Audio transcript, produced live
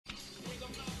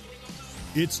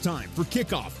It's time for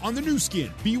kickoff on the new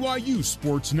skin, BYU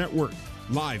Sports Network.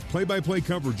 Live play-by-play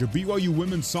coverage of BYU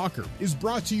women's soccer is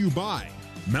brought to you by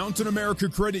Mountain America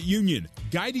Credit Union,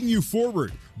 guiding you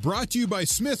forward. Brought to you by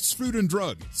Smith's Food and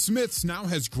Drug. Smith's now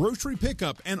has grocery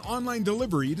pickup and online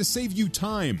delivery to save you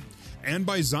time. And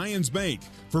by Zions Bank.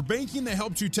 For banking that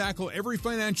helps you tackle every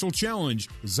financial challenge,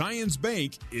 Zions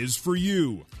Bank is for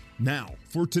you. Now,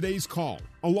 for today's call,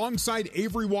 alongside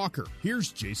Avery Walker,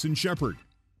 here's Jason Shepard.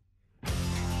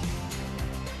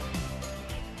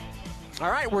 All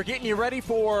right, we're getting you ready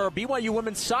for BYU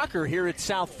women's soccer here at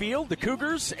Southfield. The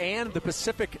Cougars and the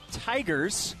Pacific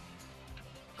Tigers.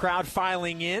 Crowd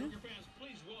filing in.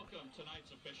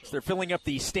 So they're filling up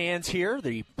the stands here.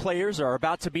 The players are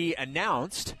about to be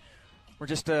announced. We're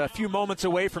just a few moments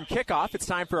away from kickoff. It's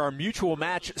time for our Mutual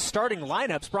Match starting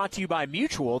lineups, brought to you by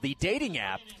Mutual, the dating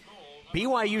app.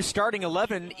 BYU starting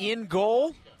 11 in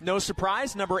goal. No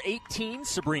surprise, number 18,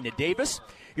 Sabrina Davis.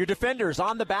 Your defenders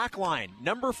on the back line,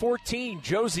 number 14,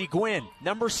 Josie Gwynn.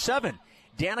 Number 7,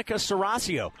 Danica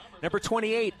Serasio. Number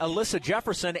 28, Alyssa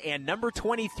Jefferson. And number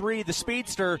 23, the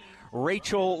speedster,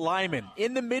 Rachel Lyman.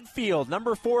 In the midfield,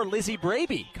 number 4, Lizzie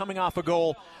Braby, coming off a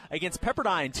goal against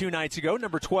Pepperdine 2 nights ago.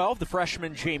 Number 12, the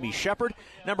freshman, Jamie Shepard.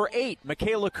 Number 8,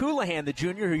 Michaela Coulihan, the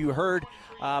junior, who you heard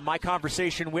my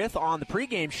conversation with on the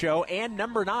pregame show. And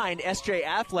number 9, S.J.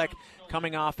 Affleck,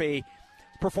 coming off a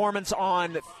performance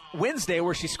on Wednesday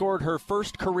where she scored her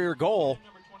first career goal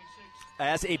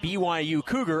as a BYU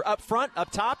Cougar. Up front,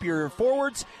 up top, your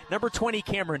forwards, number 20,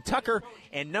 Cameron Tucker,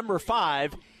 and number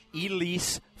 5,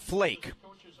 Elise Flake.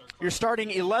 You're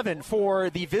starting 11 for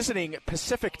the visiting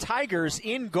Pacific Tigers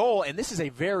in goal, and this is a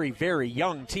very, very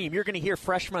young team. You're going to hear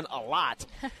freshmen a lot.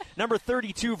 Number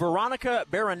 32, Veronika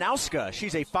Baranowska.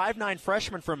 She's a 5'9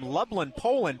 freshman from Lublin,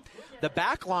 Poland. The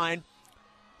back line,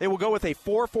 they will go with a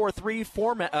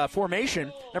 4-4-3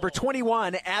 formation. Number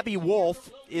 21, Abby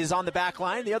Wolf, is on the back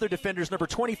line. The other defenders, number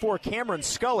 24, Cameron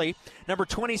Scully. Number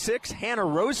 26, Hannah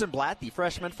Rosenblatt, the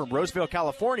freshman from Roseville,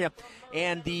 California.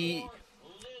 And the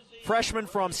freshman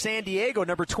from San Diego,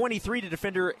 number 23, the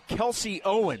defender, Kelsey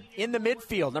Owen. In the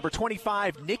midfield, number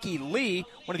 25, Nikki Lee,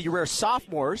 one of the rare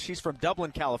sophomores. She's from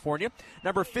Dublin, California.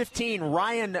 Number 15,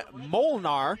 Ryan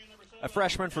Molnar, a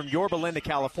freshman from Yorba Linda,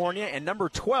 California. And number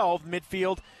 12,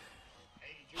 midfield,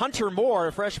 Hunter Moore,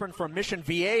 a freshman from Mission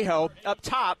Viejo. Up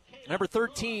top, number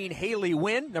 13, Haley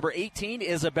Wynn. Number 18,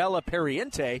 Isabella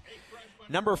Periente.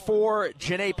 Number 4,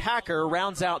 Janae Packer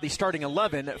rounds out the starting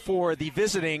 11 for the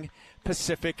visiting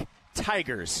Pacific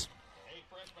Tigers.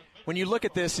 When you look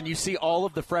at this and you see all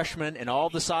of the freshmen and all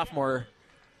the sophomore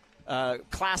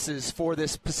classes for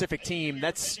this Pacific team,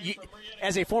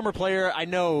 as a former player, I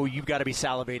know you've got to be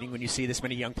salivating when you see this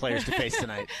many young players to face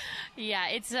tonight. Yeah,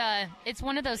 it's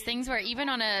one of those things where even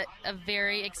on a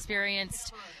very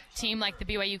experienced team like the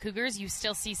BYU Cougars, you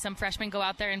still see some freshmen go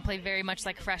out there and play very much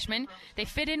like freshmen. They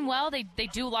fit in well, they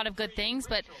do a lot of good things,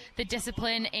 but the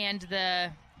discipline and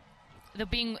the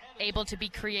being able to be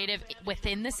creative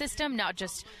within the system, not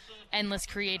just endless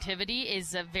creativity,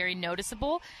 is very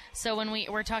noticeable. So when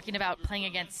we're talking about playing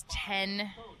against 10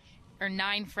 or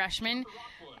 9 freshmen,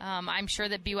 I'm sure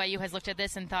that BYU has looked at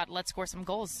this and thought, let's score some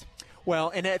goals.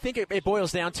 Well, and I think it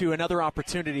boils down to another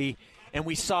opportunity, and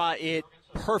we saw it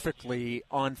perfectly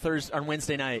on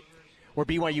Wednesday night, where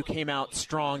BYU came out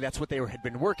strong. That's what they had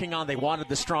been working on. They wanted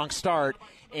the strong start,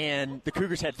 and the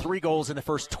Cougars had 3 goals in the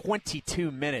first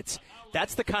 22 minutes.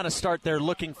 That's the kind of start they're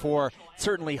looking for,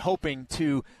 certainly hoping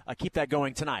to keep that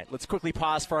going tonight. Let's quickly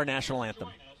pause for our national anthem.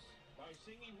 By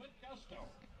singing with gusto,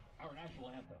 our national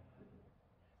anthem.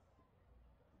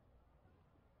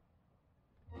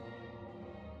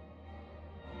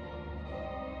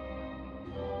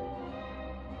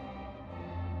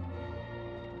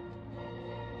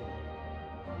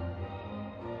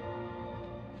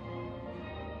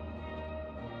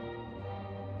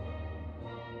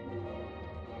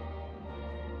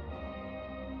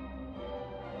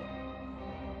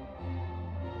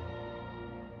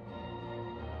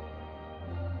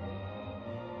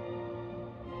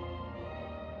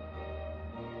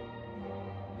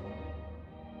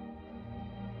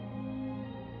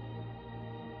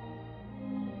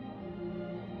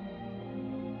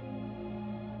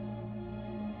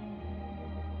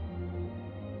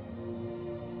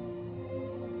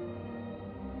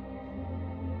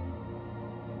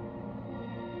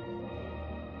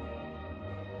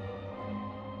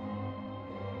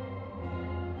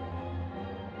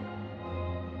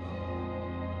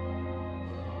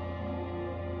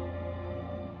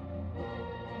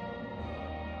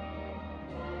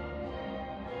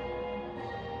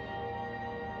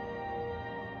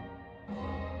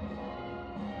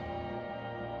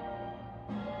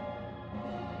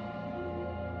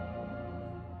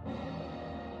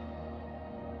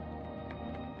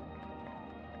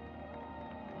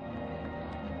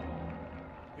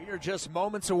 We are just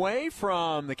moments away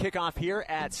from the kickoff here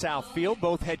at Southfield.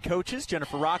 Both head coaches,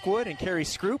 Jennifer Rockwood and Carrie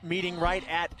Scroop, meeting right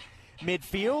at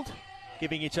midfield,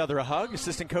 giving each other a hug.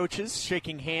 Assistant coaches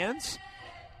shaking hands.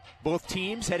 Both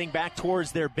teams heading back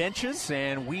towards their benches,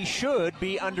 and we should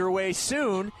be underway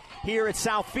soon here at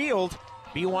Southfield.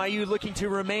 BYU looking to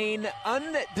remain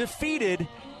undefeated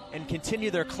and continue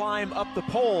their climb up the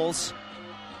polls,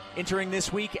 entering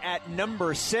this week at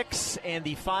number 6, and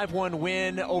the 5-1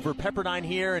 win over Pepperdine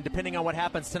here. And depending on what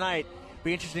happens tonight,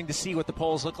 be interesting to see what the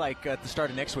polls look like at the start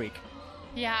of next week.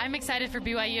 Yeah, I'm excited for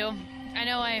BYU. I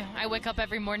know I wake up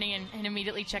every morning and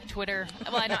immediately check Twitter.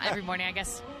 Well, not every morning, I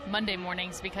guess Monday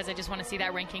mornings, because I just want to see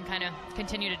that ranking kind of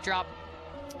continue to drop.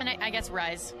 And I guess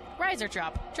rise or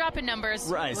drop. Drop in numbers,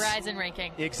 rise in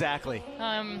ranking. Exactly.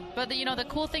 But the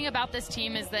cool thing about this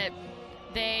team is that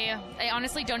they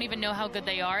honestly don't even know how good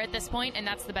they are at this point, and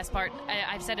that's the best part.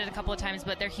 I've said it a couple of times,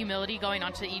 but their humility going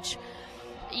onto each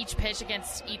pitch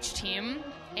against each team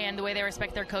and the way they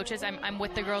respect their coaches. I'm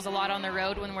with the girls a lot on the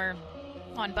road when we're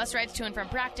on bus rides to and from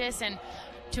practice and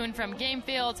to and from game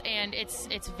fields, and it's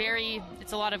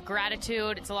a lot of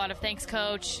gratitude, it's a lot of thanks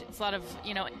coach, it's a lot of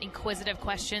inquisitive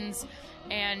questions,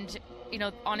 and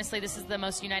honestly this is the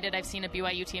most united I've seen a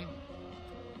BYU team.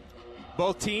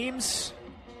 Both teams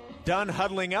done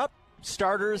huddling up,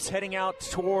 starters heading out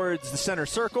towards the center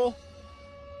circle,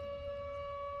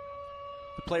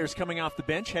 the players coming off the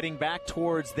bench heading back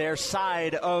towards their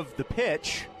side of the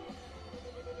pitch.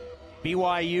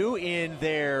 BYU in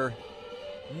their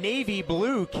navy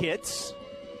blue kits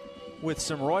with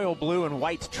some royal blue and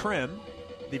white trim.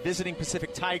 The visiting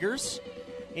Pacific Tigers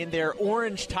in their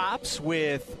orange tops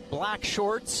with black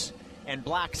shorts and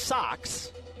black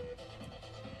socks.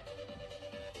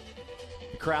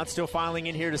 The crowd still filing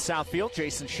in here to Southfield.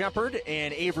 Jason Shepard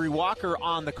and Avery Walker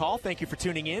on the call. Thank you for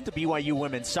tuning in to BYU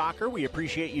Women's Soccer. We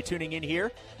appreciate you tuning in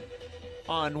here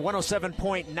on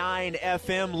 107.9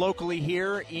 FM locally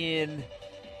here in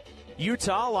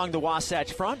Utah along the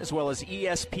Wasatch Front, as well as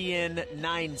ESPN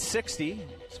 960,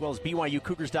 as well as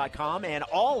BYUCougars.com and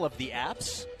all of the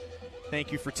apps.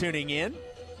 Thank you for tuning in.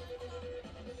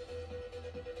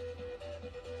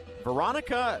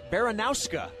 Veronica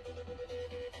Baranowska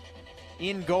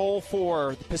in goal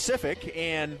for the Pacific,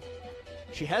 and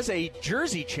she has a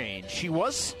jersey change. She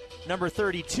was number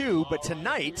 32, but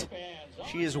tonight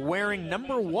she is wearing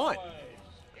number 1.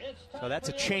 So that's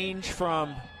a change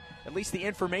from at least the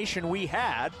information we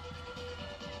had.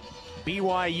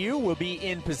 BYU will be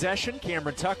in possession.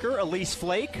 Cameron Tucker, Elise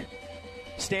Flake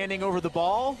standing over the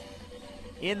ball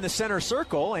in the center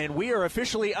circle, and we are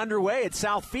officially underway at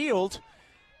Southfield.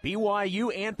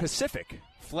 BYU and Pacific.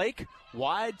 Flake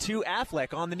wide to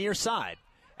Affleck on the near side.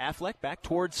 Affleck back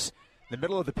towards the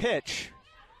middle of the pitch.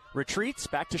 Retreats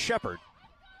back to Shepard.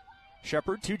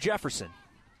 Shepard to Jefferson.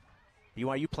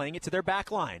 BYU playing it to their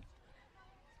back line.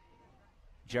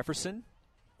 Jefferson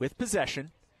with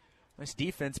possession. Nice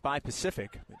defense by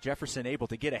Pacific. Jefferson able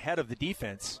to get ahead of the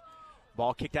defense.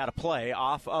 Ball kicked out of play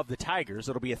off of the Tigers.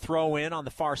 It'll be a throw in on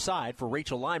the far side for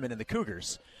Rachel Lyman and the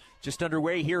Cougars. Just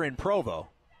underway here in Provo.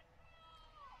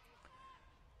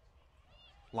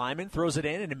 Lyman throws it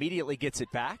in and immediately gets it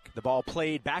back. The ball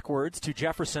played backwards to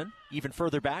Jefferson, even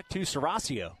further back to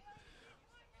Serasio.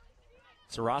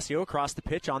 Serasio across the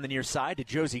pitch on the near side to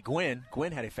Josie Gwynn.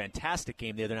 Gwynn had a fantastic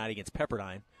game the other night against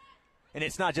Pepperdine. And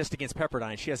it's not just against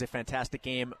Pepperdine. She has a fantastic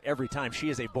game every time. She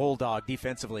is a bulldog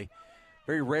defensively.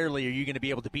 Very rarely are you going to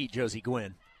be able to beat Josie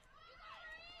Gwynn.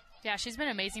 Yeah, she's been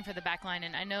amazing for the back line,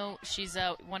 and I know she's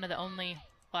one of the only,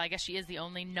 well, I guess she is the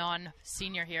only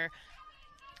non-senior here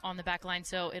on the back line,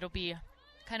 so it'll be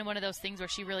kind of one of those things where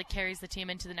she really carries the team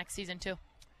into the next season too.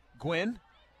 Gwynn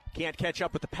can't catch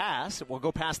up with the pass. It will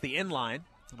go past the inline.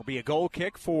 It'll be a goal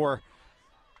kick for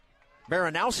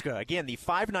Baranowska. Again, the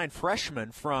 5'9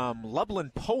 freshman from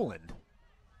Lublin, Poland.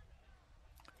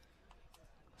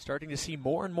 Starting to see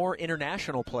more and more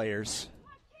international players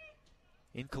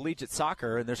in collegiate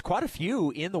soccer, and there's quite a few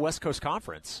in the West Coast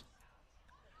Conference.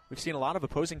 We've seen a lot of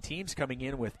opposing teams coming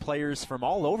in with players from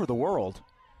all over the world.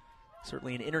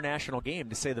 Certainly an international game,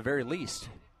 to say the very least.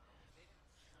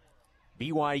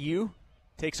 BYU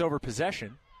takes over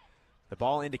possession. The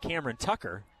ball into Cameron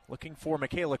Tucker, looking for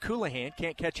Michaela Coulihan,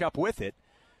 can't catch up with it.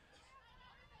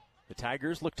 The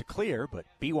Tigers look to clear, but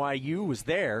BYU was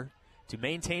there to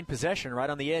maintain possession right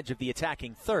on the edge of the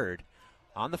attacking third.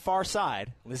 On the far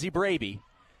side, Lizzie Braby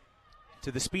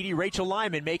to the speedy Rachel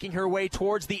Lyman, making her way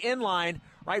towards the inline.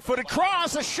 Right-footed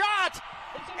cross, a shot,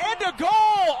 and a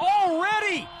goal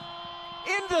already.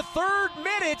 In the third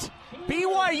minute,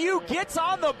 BYU gets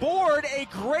on the board. A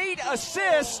great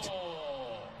assist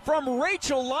from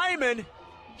Rachel Lyman.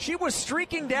 She was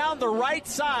streaking down the right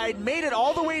side, made it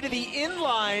all the way to the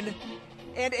inline,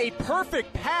 and a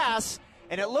perfect pass,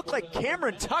 and it looked like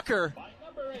Cameron Tucker.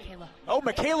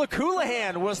 Michaela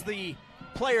Coulihan was the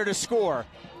player to score.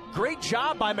 Great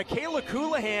job by Michaela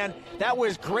Coulihan. That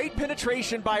was great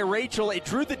penetration by Rachel. It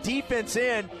drew the defense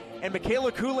in, and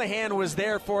Michaela Coulihan was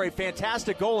there for a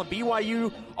fantastic goal, and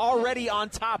BYU already on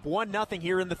top 1-0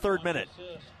 here in the third minute.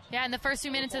 Yeah, in the first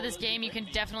 2 minutes of this game, you can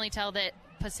definitely tell that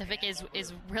Pacific is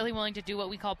really willing to do what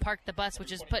we call park the bus,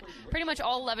 which is put pretty much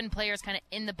all 11 players kind of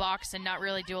in the box and not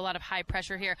really do a lot of high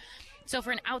pressure here. So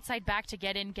for an outside back to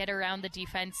get in, get around the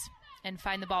defense, and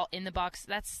find the ball in the box,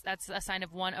 that's a sign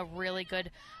of a really good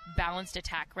balanced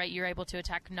attack, right? You're able to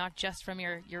attack not just from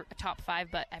your top five,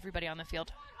 but everybody on the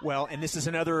field. Well, and this is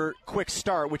another quick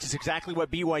start, which is exactly what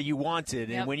BYU wanted.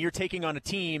 Yep. And when you're taking on a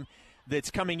team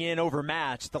that's coming in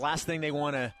overmatched, the last thing they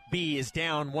want to be is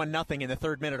down 1-0 in the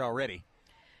third minute already.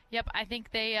 Yep, I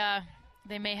think they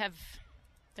may have.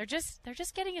 They're just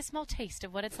getting a small taste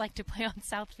of what it's like to play on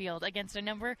Southfield against a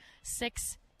number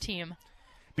 6 team.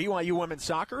 BYU Women's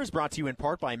Soccer is brought to you in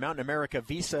part by Mountain America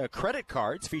Visa credit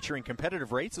cards featuring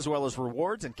competitive rates as well as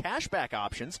rewards and cashback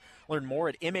options. Learn more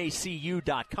at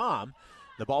macu.com.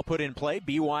 The ball put in play.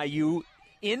 BYU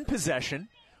in possession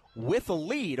with a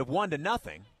lead of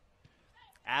 1-0.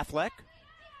 Affleck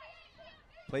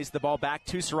plays the ball back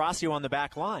to Serasio on the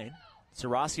back line.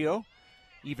 Serasio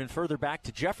even further back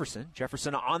to Jefferson.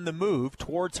 Jefferson on the move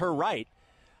towards her right.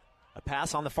 A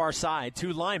pass on the far side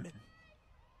to Lyman.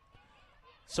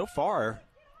 So far,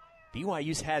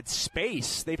 BYU's had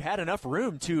space. They've had enough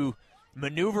room to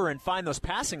maneuver and find those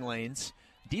passing lanes.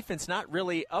 Defense not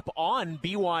really up on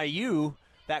BYU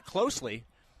that closely.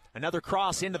 Another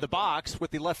cross into the box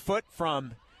with the left foot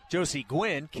from Josie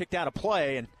Gwynn. Kicked out of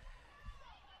play and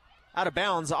out of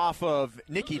bounds off of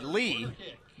Nikki Lee.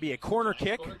 Be a corner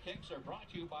kick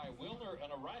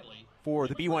for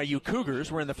the BYU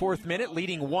Cougars. We're in the fourth minute,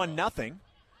 leading 1-0.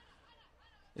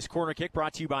 This corner kick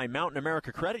brought to you by Mountain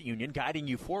America Credit Union, guiding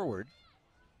you forward.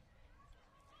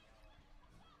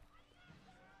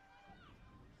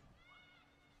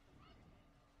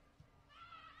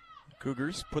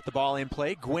 Cougars put the ball in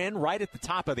play. Gwynn right at the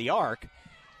top of the arc.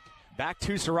 Back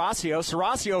to Serasio.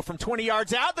 Serasio from 20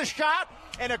 yards out. The shot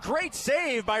and a great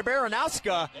save by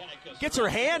Baranowska. Gets her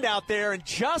hand out there and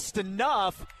just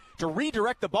enough to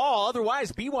redirect the ball.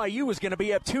 Otherwise, BYU is going to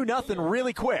be up 2-0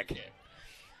 really quick.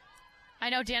 I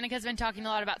know Danica's been talking a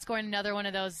lot about scoring another one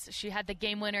of those. She had the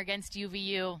game winner against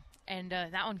UVU, and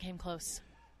that one came close.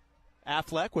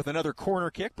 Affleck with another corner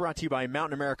kick brought to you by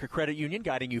Mountain America Credit Union,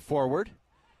 guiding you forward.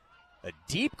 A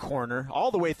deep corner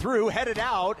all the way through, headed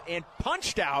out and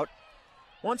punched out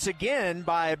once again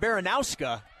by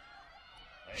Baranowska.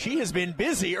 She has been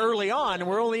busy early on, and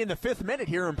we're only in the 5th minute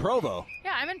here in Provo.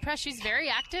 Yeah, I'm impressed. She's very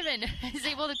active and is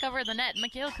able to cover the net.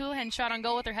 Michaela Coulihan shot on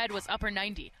goal with her head was upper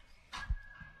 90.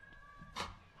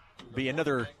 Be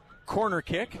another corner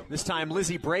kick. This time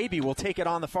Lizzie Braby will take it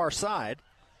on the far side.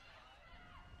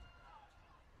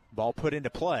 Ball put into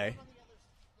play.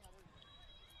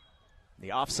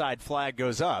 The offside flag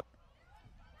goes up.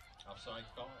 Offside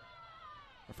call.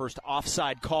 The first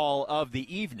offside call of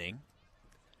the evening.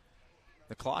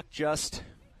 The clock just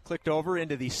clicked over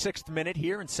into the 6th minute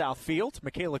here in Southfield.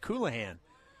 Michaela Coulihan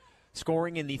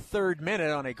scoring in the 3rd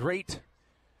minute on a great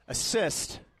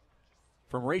assist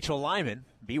from Rachel Lyman.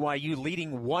 BYU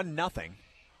leading 1-0.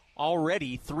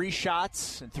 Already 3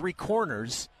 shots and 3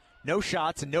 corners. No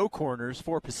shots and no corners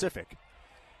for Pacific.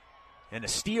 And a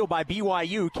steal by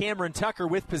BYU. Cameron Tucker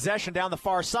with possession down the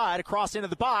far side. Across into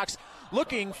the box.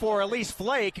 Looking for Elise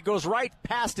Flake. It goes right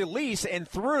past Elise and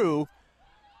through.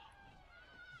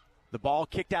 The ball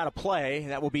kicked out of play.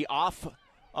 That will be off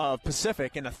of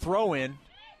Pacific. And a throw-in.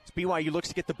 As BYU looks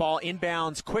to get the ball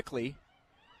inbounds quickly.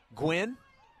 Gwynn.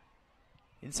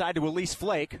 Inside to Elise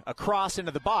Flake, across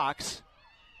into the box,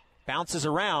 bounces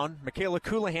around. Michaela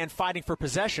Coulihan fighting for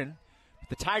possession.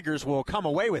 The Tigers will come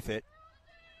away with it.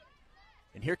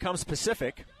 And here comes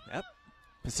Pacific. Yep.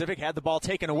 Pacific had the ball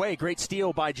taken away. Great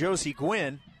steal by Josie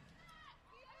Gwynn.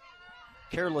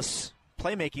 Careless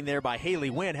playmaking there by Haley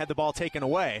Wynn. Had the ball taken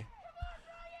away.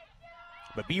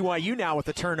 But BYU now with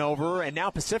the turnover, and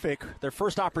now Pacific, their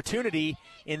first opportunity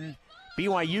in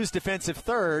BYU's defensive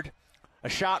third. A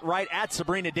shot right at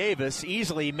Sabrina Davis,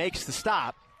 easily makes the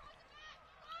stop.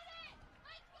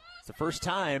 It's the first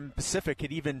time Pacific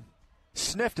had even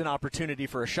sniffed an opportunity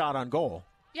for a shot on goal.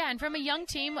 Yeah, and from a young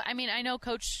team, I mean, I know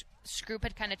Coach Scroop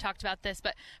had kind of talked about this,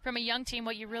 but from a young team,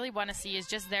 what you really want to see is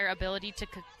just their ability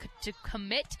to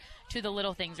commit to the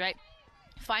little things, right?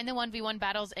 Find the 1v1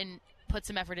 battles and put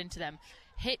some effort into them.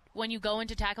 hit when you go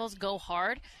into tackles, go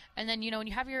hard. And then, when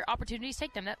you have your opportunities,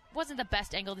 take them. That wasn't the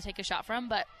best angle to take a shot from,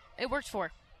 but it worked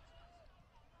for.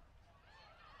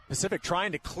 Pacific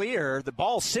trying to clear. The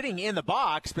ball sitting in the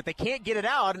box, but they can't get it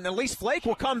out. And Elise Flake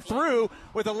will come through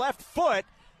with a left foot.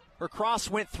 Her cross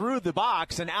went through the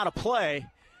box and out of play.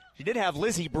 She did have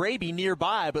Lizzie Braby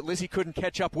nearby, but Lizzie couldn't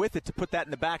catch up with it to put that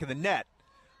in the back of the net.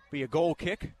 Be a goal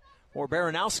kick for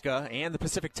Baranowska and the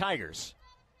Pacific Tigers.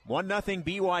 1-0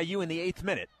 BYU in the 8th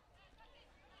minute.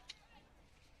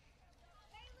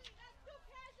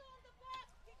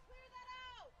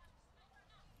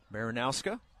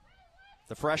 Baranowska,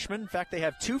 the freshman. In fact, they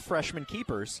have 2 freshman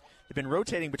keepers. They've been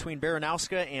rotating between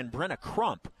Baranowska and Brenna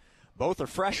Crump. Both are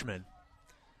freshmen.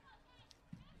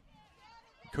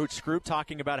 Coach Scroop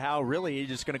talking about how really he's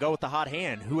just going to go with the hot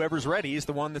hand. Whoever's ready is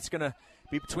the one that's going to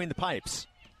be between the pipes.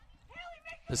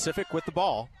 Pacific with the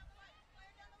ball.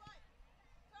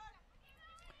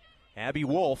 Abby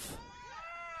Wolf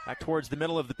back towards the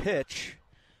middle of the pitch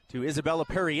to Isabella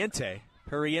Perriente.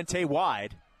 Perriente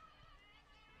wide.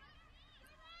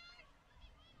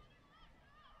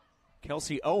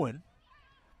 Kelsey Owen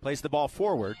plays the ball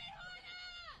forward.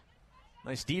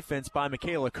 Nice defense by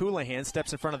Michaela Coulihan.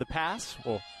 Steps in front of the pass.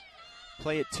 Will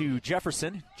play it to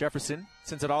Jefferson. Jefferson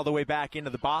sends it all the way back into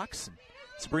the box.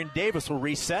 Sabrina Davis will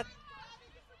reset.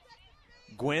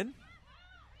 Gwynn.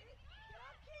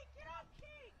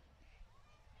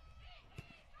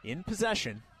 In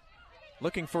possession.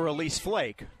 Looking for Elise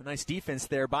Flake. A nice defense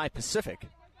there by Pacific.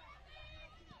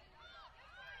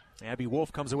 Abby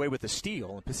Wolf comes away with a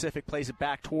steal, and Pacific plays it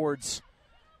back towards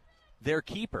their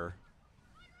keeper.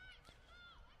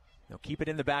 They'll keep it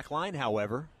in the back line,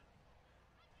 however.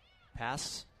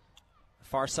 Pass,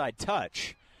 far side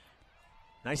touch.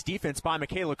 Nice defense by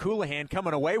Michaela Coulihan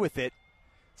coming away with it.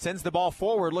 Sends the ball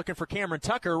forward, looking for Cameron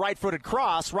Tucker. Right-footed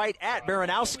cross, right at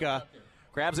Baranowska.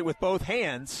 Grabs it with both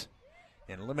hands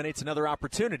and eliminates another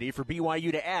opportunity for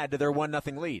BYU to add to their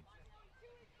 1-0 lead.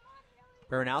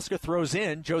 Baranowska throws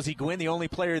in. Josie Gwynn, the only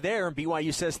player there, and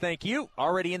BYU says thank you.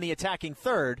 Already in the attacking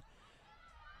third.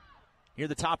 Near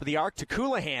the top of the arc to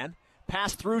Coulihan.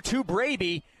 Pass through to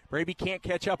Braby. Braby can't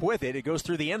catch up with it. It goes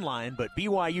through the end line, but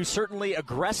BYU certainly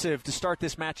aggressive to start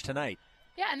this match tonight.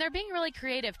 Yeah, and they're being really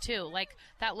creative, too. Like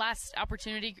that last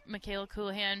opportunity, Michaela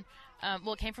Coulihan,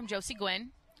 it came from Josie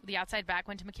Gwynn. The outside back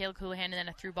went to Michaela Coulihan, and then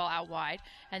a through ball out wide.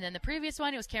 And then the previous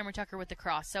one, it was Cameron Tucker with the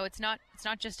cross. So it's not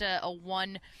just a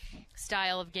one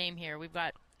style of game here. We've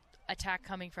got attack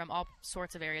coming from all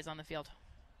sorts of areas on the field.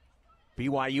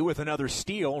 BYU with another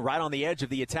steal right on the edge of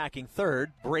the attacking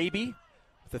third. Braby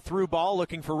with the through ball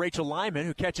looking for Rachel Lyman,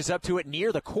 who catches up to it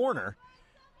near the corner.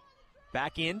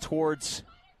 Back in towards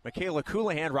Michaela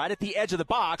Coulihan right at the edge of the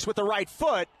box with the right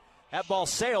foot. That ball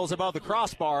sails above the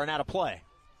crossbar and out of play.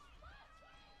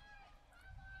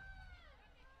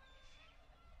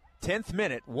 10th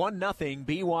minute, 1-0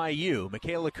 BYU.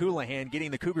 Michaela Coulihan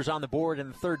getting the Cougars on the board in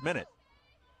the 3rd minute.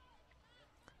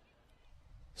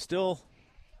 Still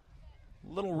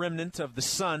a little remnant of the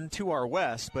sun to our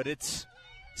west, but it's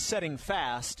setting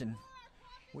fast, and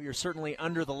we are certainly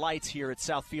under the lights here at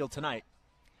Southfield tonight.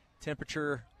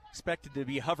 Temperature expected to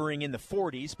be hovering in the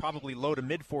 40s, probably low to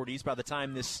mid-40s by the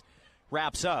time this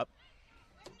wraps up.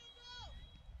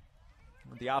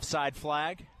 The offside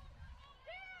flag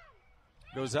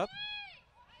goes up.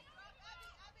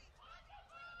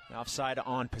 Offside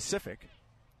on Pacific.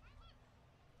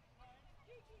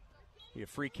 Be a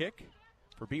free kick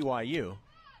for BYU.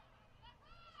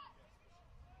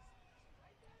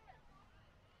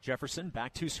 Jefferson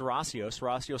back to Serasio.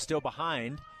 Serasio still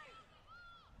behind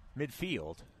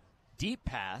midfield. Deep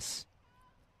pass.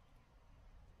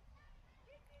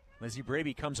 Lizzie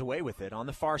Braby comes away with it on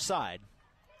the far side.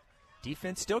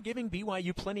 Defense still giving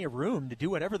BYU plenty of room to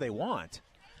do whatever they want.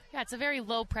 Yeah, it's a very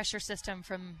low-pressure system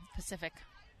from Pacific.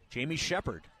 Jamie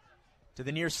Shepard to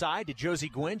the near side to Josie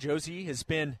Gwynn. Josie has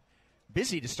been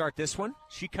busy to start this one.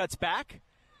 She cuts back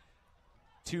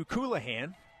to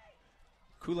Coulihan.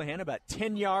 Coulihan about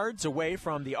 10 yards away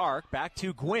from the arc. Back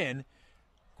to Gwynn.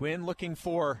 Gwynn looking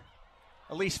for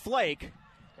Elise Flake.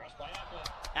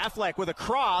 Affleck with a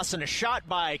cross and a shot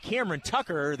by Cameron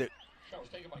Tucker that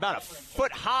about a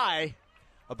foot high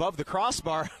above the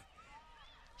crossbar.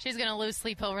 She's going to lose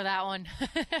sleep over that one.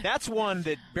 That's one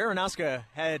that Baranowska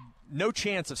had no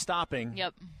chance of stopping.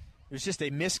 Yep. It was just a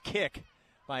missed kick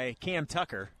by Cam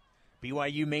Tucker.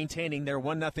 BYU maintaining their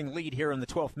 1-0 lead here in the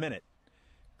 12th minute.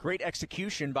 Great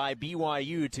execution by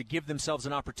BYU to give themselves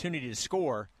an opportunity to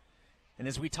score. And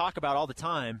as we talk about all the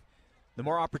time, the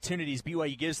more opportunities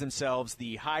BYU gives themselves,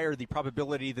 the higher the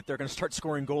probability that they're going to start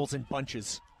scoring goals in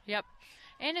bunches. Yep.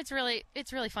 And it's really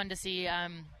fun to see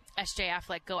S.J.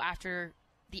 Affleck go after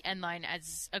the end line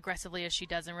as aggressively as she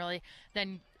does and really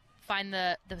then find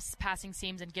the passing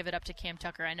seams and give it up to Cam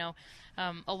Tucker. I know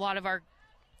a lot of our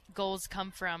goals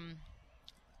come from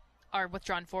our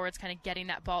withdrawn forwards kind of getting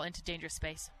that ball into dangerous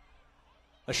space.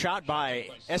 A shot by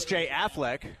S.J.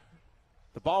 Affleck.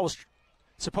 The ball was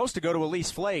supposed to go to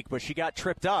Elise Flake, but she got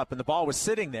tripped up, and the ball was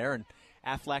sitting there, and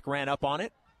Affleck ran up on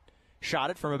it,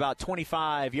 shot it from about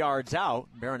 25 yards out.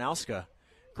 Baranowska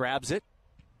grabs it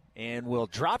and will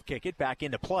drop kick it back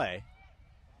into play.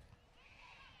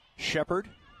 Shepard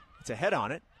gets a head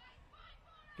on it,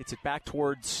 gets it back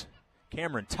towards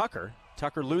Cameron Tucker.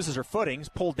 Tucker loses her footings,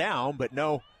 pulled down, but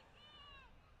no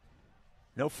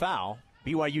foul.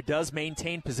 BYU does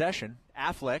maintain possession.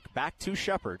 Affleck back to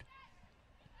Shepard.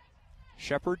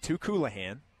 Shepard to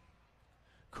Coulihan.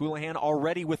 Coulihan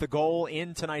already with a goal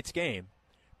in tonight's game.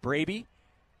 Braby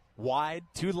wide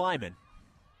to Lyman.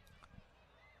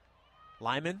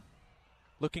 Lyman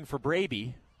looking for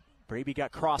Braby. Braby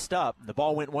got crossed up. The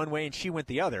ball went one way and she went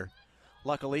the other.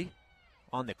 Luckily,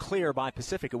 on the clear by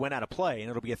Pacific, it went out of play, and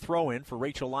it'll be a throw-in for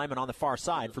Rachel Lyman on the far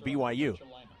side for BYU.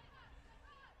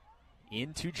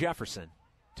 Into Jefferson.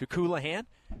 To Coulihan.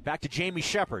 Back to Jamie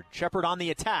Shepard. Shepard on the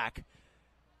attack.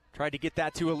 Tried to get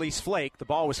that to Elise Flake. The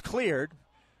ball was cleared.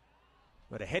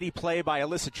 But a heady play by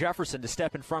Alyssa Jefferson to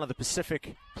step in front of the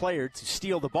Pacific player to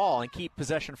steal the ball and keep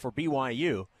possession for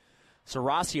BYU.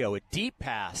 Serasio, a deep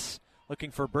pass.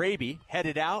 Looking for Braby.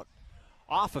 Headed out.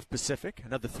 Off of Pacific.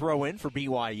 Another throw-in for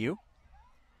BYU.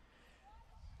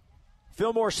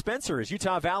 Fillmore Spencer is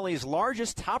Utah Valley's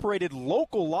largest top-rated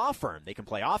local law firm. They can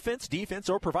play offense, defense,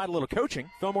 or provide a little coaching.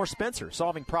 Fillmore Spencer,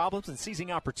 solving problems and seizing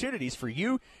opportunities for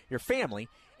you, your family,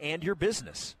 and your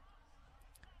business.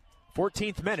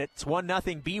 14th minute, it's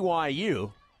 1-0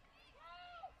 BYU.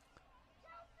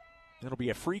 It'll be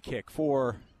a free kick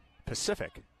for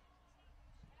Pacific.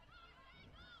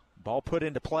 Ball put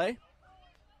into play.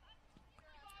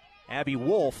 Abby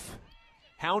Wolf,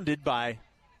 hounded by...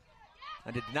 I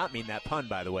did not mean that pun,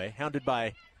 by the way. Hounded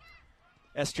by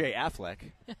S.J. Affleck.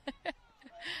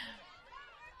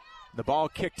 The ball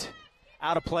kicked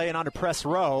out of play and onto press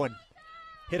row and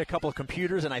hit a couple of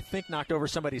computers and I think knocked over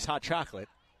somebody's hot chocolate.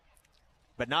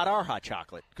 But not our hot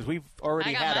chocolate, because we've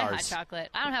already had ours. I got my hot chocolate.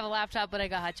 I don't have a laptop, but I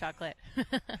got hot chocolate.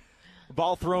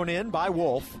 Ball thrown in by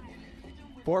Wolf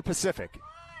for Pacific.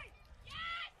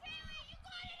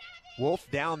 Wolf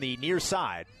down the near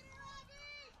side.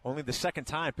 Only the second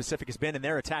time Pacific has been in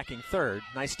their attacking third.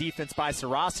 Nice defense by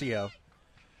Serasio.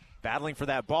 Battling for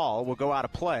that ball will go out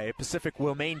of play. Pacific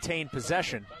will maintain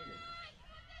possession.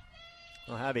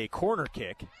 They'll have a corner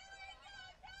kick.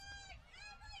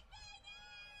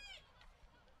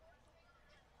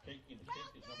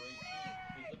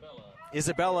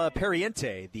 Isabella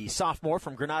Periente, the sophomore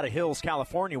from Granada Hills,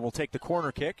 California, will take the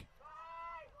corner kick.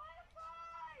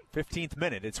 15th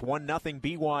minute. It's 1-0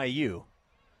 BYU.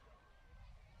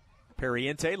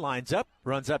 Periente lines up,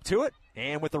 runs up to it,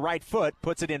 and with the right foot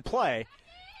puts it in play.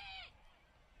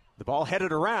 The ball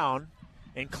headed around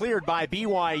and cleared by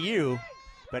BYU,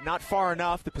 but not far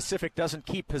enough. The Pacific doesn't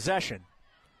keep possession.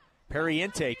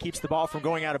 Periente keeps the ball from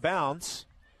going out of bounds.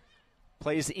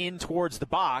 Plays in towards the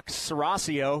box.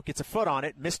 Serasio gets a foot on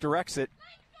it, misdirects it.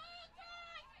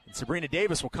 And Sabrina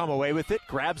Davis will come away with it,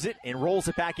 grabs it, and rolls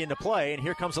it back into play. And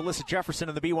here comes Alyssa Jefferson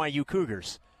and the BYU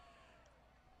Cougars.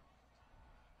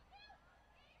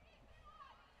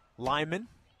 Lyman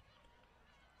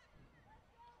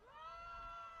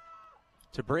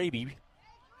to Braby.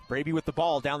 Braby with the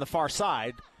ball down the far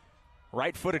side.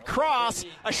 Right-footed cross,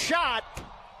 a shot.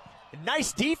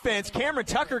 Nice defense. Cameron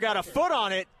Tucker got a foot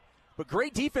on it, but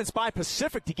great defense by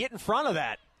Pacific to get in front of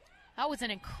that. That was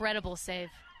an incredible save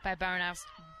by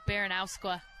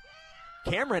Baranowska.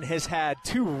 Cameron has had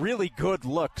two really good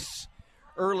looks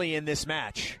early in this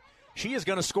match. She is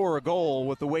going to score a goal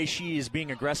with the way she is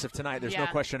being aggressive tonight. There's no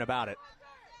question about it.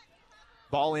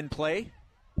 Ball in play.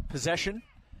 Possession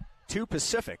to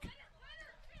Pacific.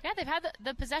 Yeah, they've had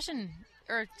the possession,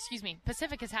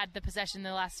 Pacific has had the possession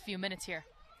the last few minutes here.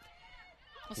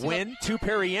 Win to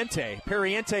Periente.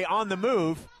 Periente on the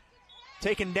move.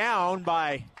 Taken down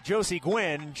by Josie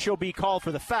Gwynn. She'll be called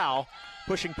for the foul,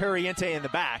 pushing Periente in the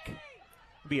back.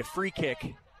 It'll be a free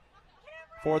kick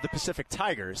for the Pacific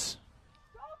Tigers.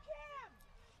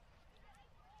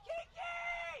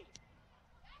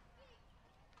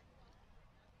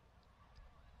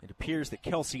 It appears that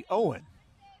Kelsey Owen,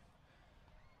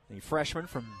 the freshman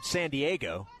from San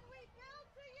Diego,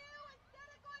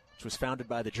 which was founded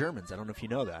by the Germans, I don't know if you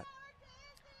know that,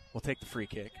 will take the free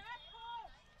kick.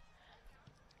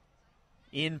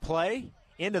 In play,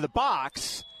 into the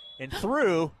box, and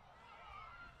through.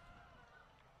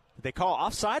 Did they call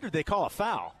offside or did they call a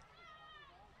foul?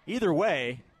 Either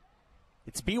way,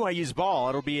 it's BYU's ball.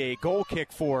 It'll be a goal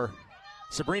kick for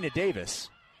Sabrina Davis.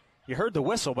 You heard the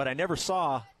whistle, but I never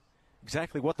saw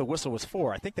exactly what the whistle was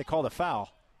for. I think they called a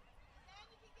foul.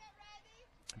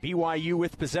 BYU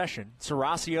with possession.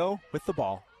 Saracio with the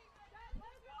ball.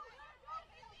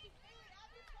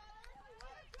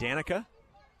 Danica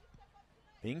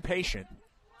being patient,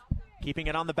 keeping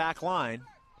it on the back line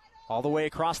all the way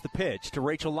across the pitch to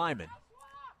Rachel Lyman.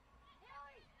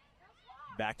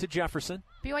 Back to Jefferson.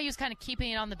 BYU's kind of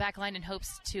keeping it on the back line in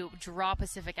hopes to draw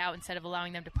Pacific out instead of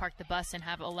allowing them to park the bus and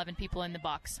have 11 people in the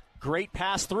box. Great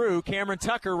pass through. Cameron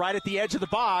Tucker right at the edge of the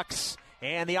box,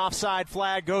 and the offside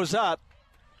flag goes up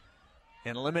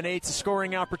and eliminates a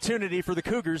scoring opportunity for the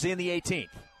Cougars in the 18th.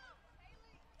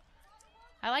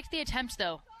 I liked the attempt,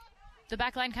 though. The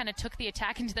back line kind of took the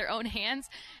attack into their own hands,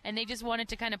 and they just wanted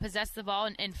to kind of possess the ball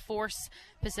and force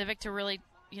Pacific to really,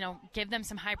 give them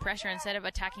some high pressure instead of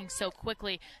attacking so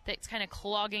quickly that's kind of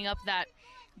clogging up that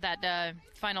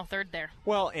final third there.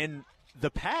 Well, and the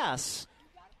pass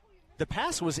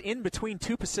was in between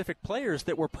two Pacific players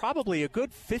that were probably a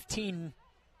good 15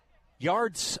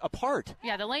 yards apart.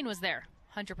 Yeah, the lane was there,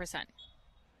 100%. It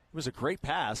was a great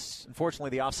pass.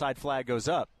 Unfortunately, the offside flag goes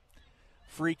up.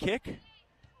 Free kick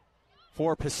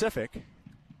for Pacific.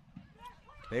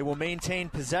 They will maintain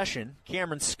possession.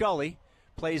 Cameron Scully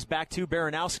plays back to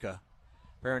Baranowska.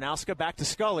 Baranowska back to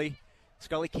Scully.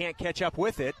 Scully can't catch up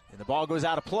with it, and the ball goes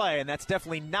out of play, and that's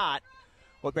definitely not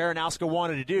what Baranowska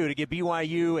wanted to do to give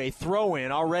BYU a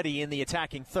throw-in already in the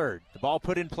attacking third. The ball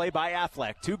put in play by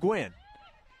Affleck to Gwynn.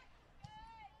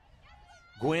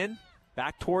 Gwynn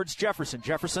back towards Jefferson.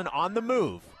 Jefferson on the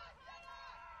move.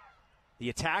 The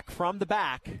attack from the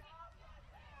back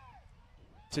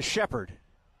to Shepard.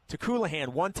 To Coulihan.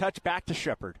 One touch back to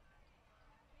Shepard.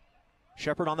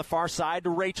 Shepard on the far side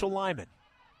to Rachel Lyman.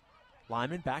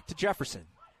 Lyman back to Jefferson.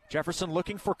 Jefferson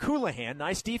looking for Coulihan.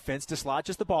 Nice defense.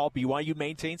 Dislodges the ball. BYU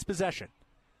maintains possession.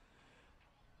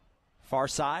 Far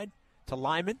side to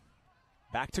Lyman.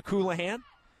 Back to Coulihan.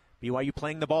 BYU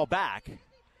playing the ball back.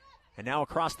 And now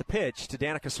across the pitch to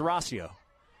Danica Saracio. A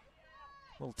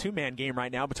little two-man game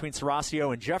right now between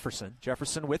Saracio and Jefferson.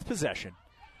 Jefferson with possession.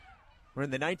 We're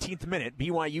in the 19th minute.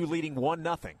 BYU leading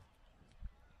 1-0.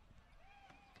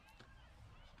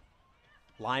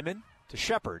 Lyman to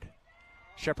Shepard.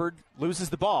 Shepard loses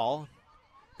the ball.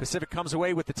 Pacific comes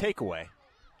away with the takeaway.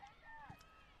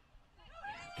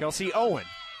 Kelsey Owen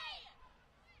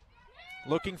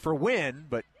looking for Wynn,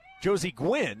 but Josie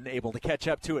Gwynn able to catch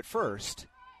up to it first.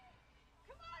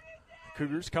 The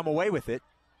Cougars come away with it.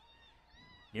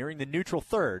 Nearing the neutral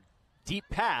third. Deep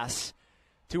pass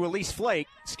to Elise Flake.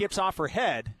 Skips off her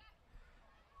head.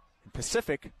 And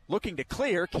Pacific looking to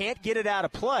clear. Can't get it out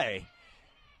of play.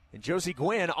 And Josie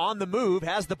Gwynn on the move.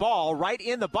 Has the ball right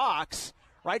in the box.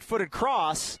 Right-footed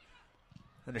cross.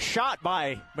 And a shot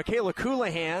by Michaela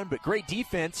Coulihan. But great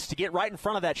defense to get right in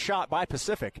front of that shot by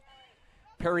Pacific.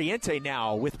 Perriente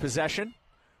now with possession.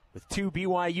 With two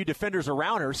BYU defenders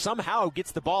around her. Somehow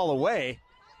gets the ball away.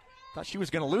 Thought she was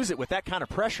going to lose it with that kind of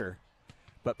pressure.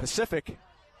 But Pacific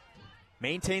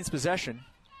maintains possession.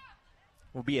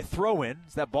 Will be a throw-in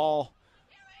as that ball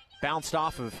bounced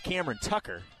off of Cameron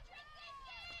Tucker.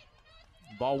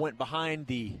 The ball went behind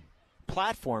the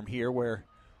platform here where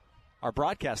our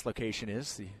broadcast location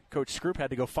is. The Coach Scroop had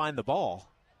to go find the ball.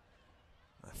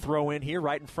 A throw-in here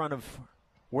right in front of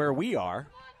where we are.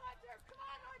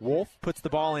 Wolf puts the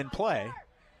ball in play.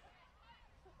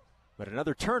 But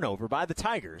another turnover by the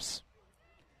Tigers.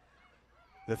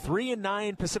 The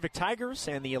 3-9 Pacific Tigers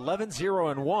and the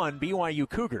 11-0-1 BYU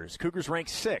Cougars. Cougars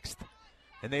ranked 6th,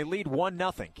 and they lead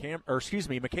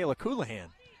 1-0. Michaela Coulihan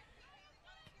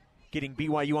getting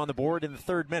BYU on the board in the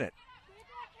third minute.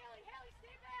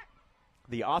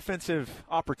 The offensive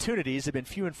opportunities have been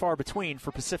few and far between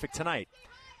for Pacific tonight.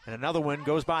 And another one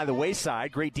goes by the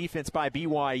wayside. Great defense by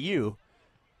BYU.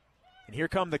 And here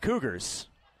come the Cougars.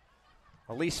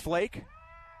 Elise Flake.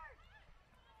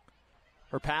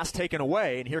 Her pass taken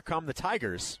away, and here come the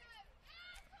Tigers.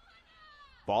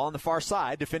 Ball on the far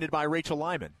side, defended by Rachel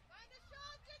Lyman.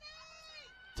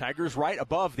 Tigers right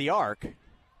above the arc.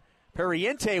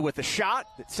 Perriente with the shot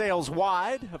that sails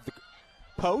wide of the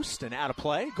post and out of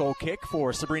play. Goal kick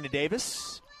for Sabrina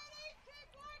Davis.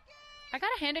 I got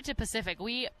to hand it to Pacific.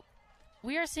 We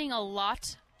are seeing a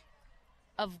lot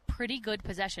of pretty good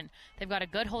possession. They've got a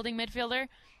good holding midfielder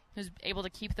who's able to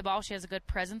keep the ball. She has a good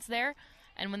presence there.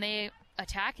 And when they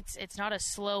attack, it's not a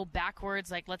slow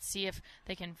backwards, like let's see if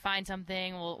they can find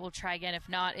something, we'll try again. If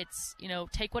not, it's,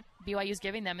 take what BYU's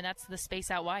giving them, and that's the space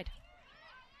out wide.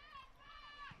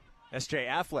 S.J.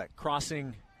 Affleck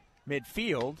crossing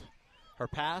midfield. Her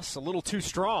pass a little too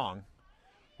strong.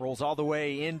 Rolls all the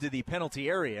way into the penalty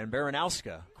area, and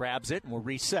Baranowska grabs it and will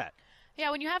reset.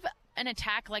 Yeah, when you have an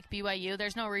attack like BYU,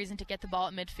 there's no reason to get the ball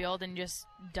at midfield and just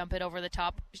dump it over the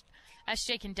top.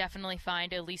 SJ can definitely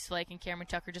find Elise Flake and Cameron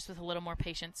Tucker just with a little more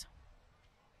patience.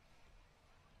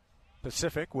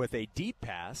 Pacific with a deep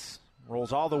pass.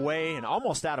 Rolls all the way and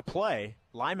almost out of play.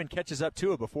 Lyman catches up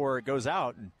to it before it goes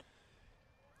out, and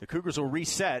the Cougars will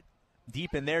reset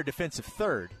deep in their defensive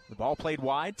third. The ball played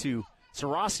wide to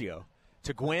Serasio,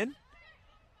 to Gwynn,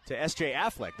 to S.J.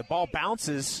 Affleck. The ball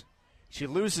bounces. She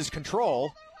loses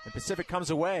control, and Pacific comes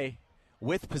away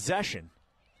with possession.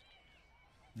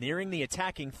 Nearing the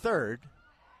attacking third.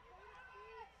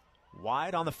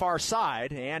 Wide on the far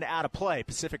side and out of play.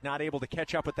 Pacific not able to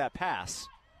catch up with that pass.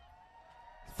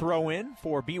 Throw in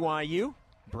for BYU.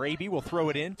 Braby will throw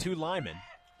it in to Lyman.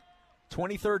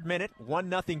 23rd minute,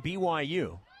 1-0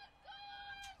 BYU.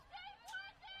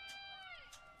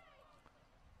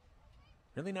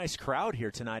 Really nice crowd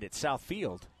here tonight at South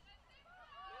Field.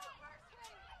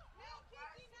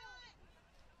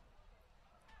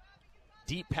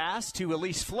 Deep pass to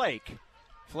Elise Flake.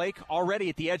 Flake already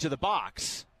at the edge of the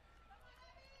box.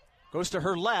 Goes to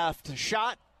her left.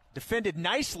 Shot defended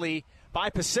nicely by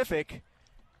Pacific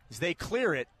as they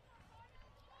clear it.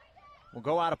 Will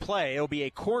go out of play. It'll be a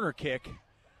corner kick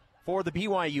for the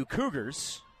BYU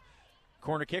Cougars.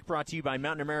 Corner kick brought to you by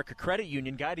Mountain America Credit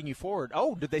Union, guiding you forward.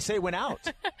 Oh, did they say it went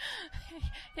out?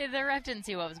 The ref didn't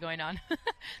see what was going on.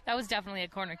 That was definitely a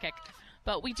corner kick.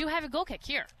 But we do have a goal kick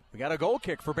here. We got a goal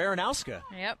kick for Baranowska.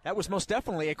 Yep. That was most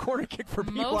definitely a corner kick for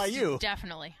BYU. Most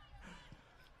definitely.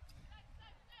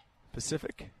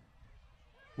 Pacific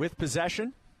with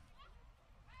possession.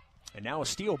 And now a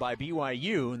steal by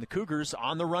BYU, and the Cougars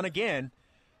on the run again.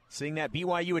 Seeing that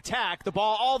BYU attack, the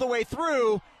ball all the way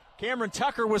through. Cameron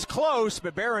Tucker was close,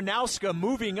 but Baranowska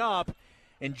moving up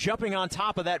and jumping on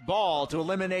top of that ball to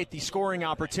eliminate the scoring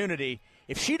opportunity.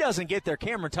 If she doesn't get there,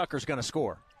 Cameron Tucker's going to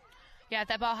score. Yeah, if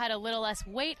that ball had a little less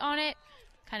weight on it,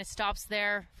 kind of stops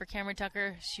there for Cameron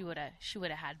Tucker, she would have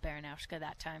had Baranowska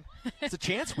that time. It's a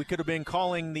chance we could have been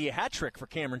calling the hat trick for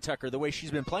Cameron Tucker the way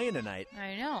she's been playing tonight.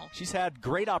 I know. She's had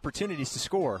great opportunities to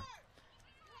score.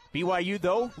 BYU,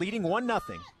 though, leading 1-0.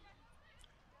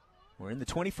 We're in the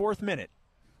 24th minute.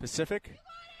 Pacific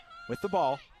with the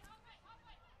ball.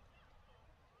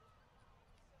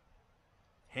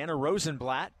 Hannah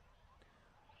Rosenblatt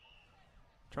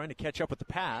trying to catch up with the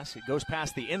pass. It goes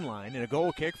past the inline, and a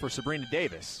goal kick for Sabrina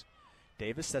Davis.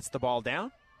 Davis sets the ball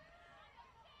down.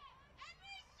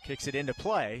 Kicks it into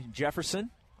play.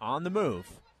 Jefferson on the move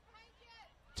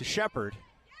to Shepard.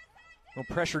 No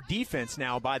pressure defense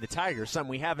now by the Tigers,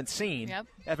 something we haven't seen. Yep.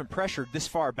 Haven't pressured this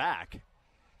far back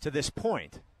to this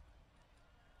point.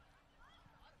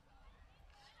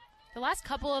 The last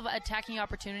couple of attacking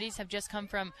opportunities have just come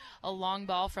from a long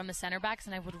ball from the center backs,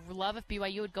 and I would love if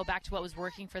BYU would go back to what was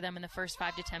working for them in the first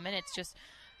 5 to 10 minutes. Just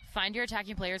find your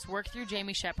attacking players, work through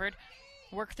Jamie Shepard,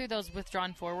 work through those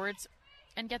withdrawn forwards,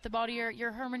 and get the ball to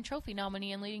your Herman Trophy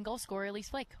nominee and leading goal scorer, Elise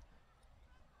Flake.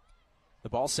 The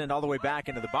ball sent all the way back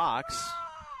into the box.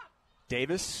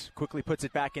 Davis quickly puts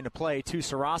it back into play to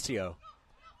Serasio.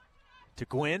 To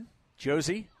Gwynn,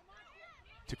 Josie,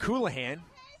 to Coulihan.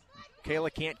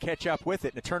 Kayla can't catch up with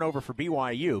it, and a turnover for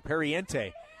BYU.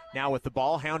 Perriente now with the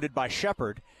ball, hounded by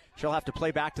Shepard. She'll have to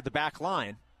play back to the back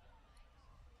line.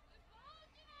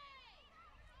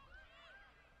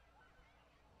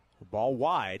 The ball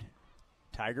wide.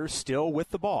 Tigers still with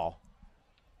the ball.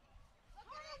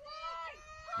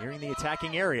 Nearing the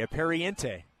attacking area,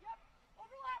 Perriente.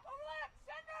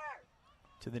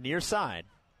 To the near side.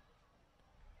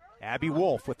 Abby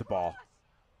Wolf with the ball.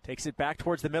 Takes it back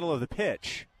towards the middle of the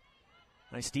pitch.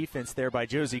 Nice defense there by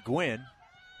Josie Gwynn.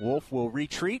 Wolf will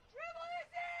retreat.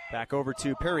 Back over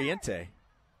to Perriente.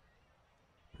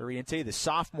 Perriente, the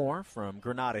sophomore from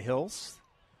Granada Hills.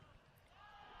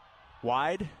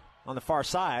 Wide on the far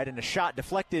side, and a shot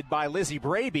deflected by Lizzie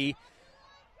Braby.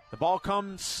 The ball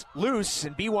comes loose,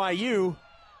 and BYU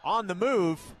on the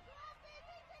move.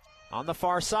 On the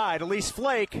far side, Elise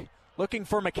Flake looking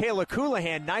for Michaela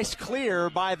Coulihan. Nice clear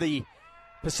by the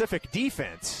Pacific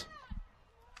defense.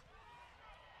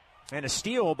 And a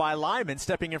steal by Lyman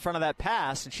stepping in front of that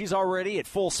pass, and she's already at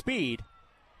full speed.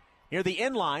 Near the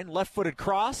end line, left-footed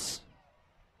cross.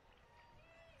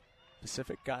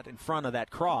 Pacific got in front of that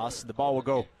cross, and the ball will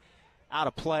go out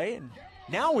of play. And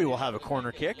now we will have a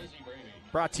corner kick.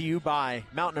 Brought to you by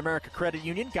Mountain America Credit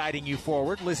Union, guiding you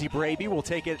forward. Lizzie Braby will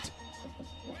take it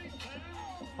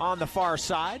on the far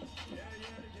side.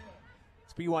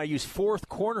 It's BYU's fourth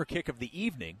corner kick of the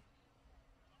evening.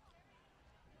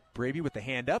 Braby with the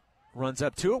hand up. runs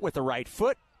up to it with the right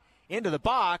foot, into the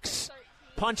box,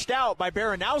 punched out by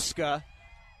Baranowska,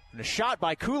 and a shot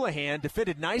by Coulihan,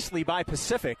 defended nicely by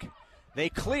Pacific. They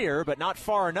clear, but not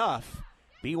far enough.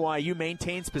 BYU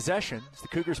maintains possession as the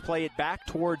Cougars play it back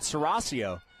towards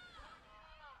Serasio.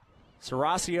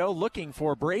 Serasio looking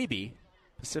for Braby.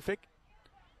 Pacific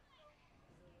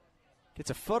gets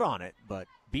a foot on it, but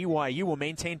BYU will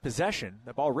maintain possession.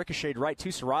 The ball ricocheted right to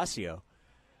Serasio.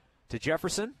 To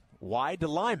Jefferson, wide to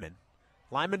Lyman.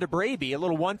 Lyman to Braby, a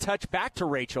little one-touch back to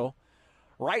Rachel.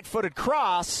 Right-footed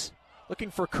cross,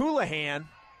 looking for Coulihan.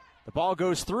 The ball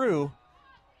goes through.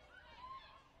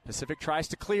 Pacific tries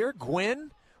to clear.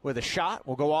 Gwynn with a shot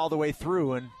will go all the way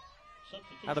through and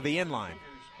out of the end line.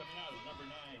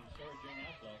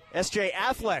 S.J.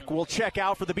 Affleck will check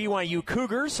out for the BYU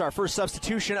Cougars. Our first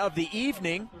substitution of the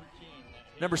evening.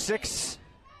 Number 6,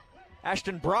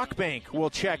 Ashton Brockbank will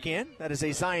check in. That is a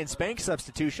Zions Bank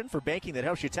substitution for banking that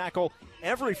helps you tackle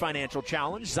every financial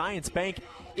challenge. Zions Bank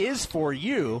is for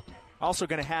you. Also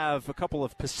going to have a couple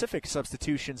of Pacific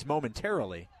substitutions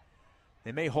momentarily.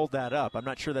 They may hold that up. I'm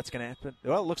not sure that's going to happen.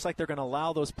 Well, it looks like they're going to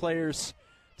allow those players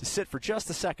to sit for just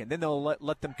a second. Then they'll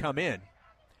let them come in.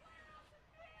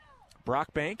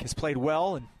 Brockbank has played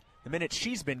well in the minutes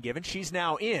she's been given. She's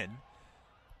now in.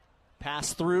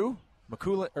 Pass through.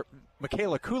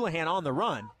 Michaela Coulihan on the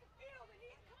run.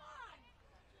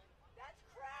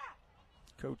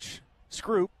 Coach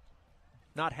Scroop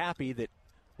not happy that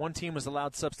one team was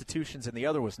allowed substitutions and the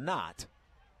other was not.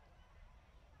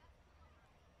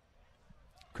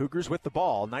 Cougars with the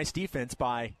ball. Nice defense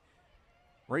by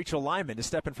Rachel Lyman to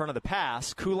step in front of the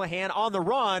pass. Coulihan on the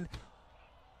run.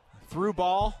 Through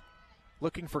ball.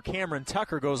 Looking for Cameron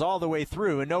Tucker. Goes all the way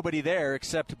through and nobody there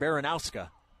except Baranowska.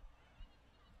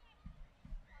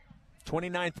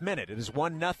 29th minute. It is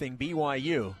 1-0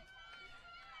 BYU.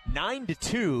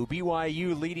 9-2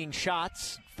 BYU leading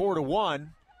shots. 4-1.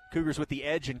 Cougars with the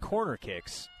edge and corner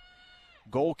kicks.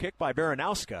 Goal kick by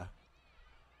Baranowska.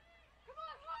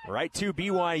 Right to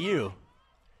BYU.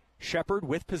 Shepard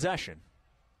with possession.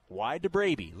 Wide to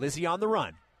Braby. Lizzie on the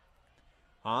run.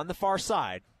 On the far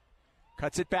side.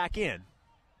 Cuts it back in.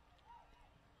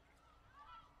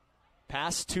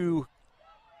 Pass to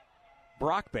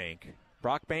Brockbank.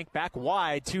 Brockbank back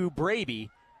wide to Braby.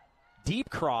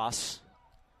 Deep cross.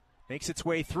 Makes its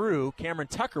way through. Cameron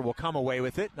Tucker will come away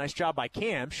with it. Nice job by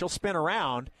Cam. She'll spin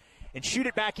around and shoot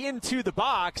it back into the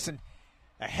box. And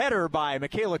a header by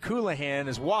Michaela Coulihan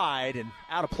is wide and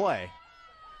out of play.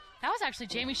 That was actually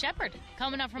Jamie Shepard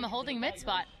coming up from a holding mid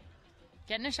spot.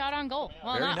 Getting a shot on goal.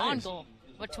 Well, Very not nice. on goal,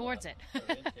 but towards it.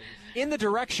 In the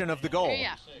direction of the goal.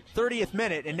 Yeah. 30th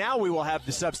minute, and now we will have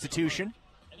the substitution.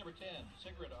 And number 10,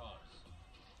 Sigrid Oz.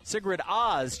 Sigrid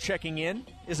Oz checking in.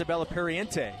 Isabella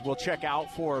Perriente will check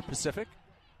out for Pacific.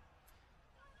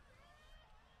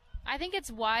 I think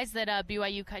it's wise that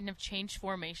BYU kind of changed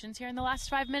formations here in the last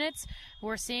 5 minutes.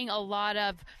 We're seeing a lot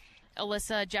of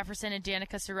Alyssa Jefferson and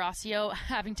Danica Serasio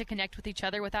having to connect with each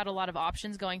other without a lot of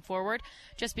options going forward,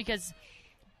 just because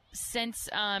since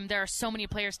there are so many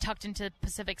players tucked into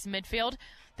Pacific's midfield,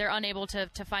 they're unable to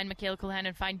find Michaela Coulihan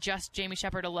and find just Jamie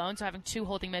Shepard alone, so having two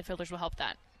holding midfielders will help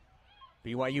that.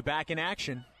 BYU back in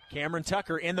action. Cameron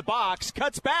Tucker in the box,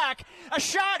 cuts back, a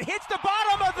shot hits the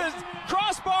bottom of the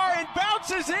crossbar and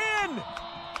bounces in.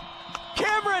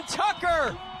 Cameron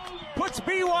Tucker puts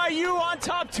BYU on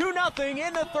top 2-0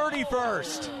 in the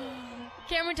 31st.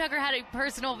 Cameron Tucker had a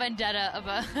personal vendetta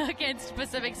against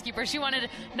Pacific's keeper. She wanted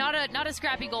not a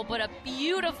scrappy goal, but a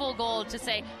beautiful goal to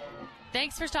say,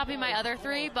 thanks for stopping my other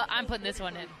three, but I'm putting this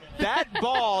one in. That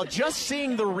ball, just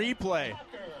seeing the replay,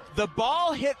 the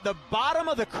ball hit the bottom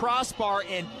of the crossbar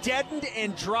and deadened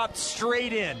and dropped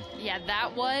straight in. Yeah,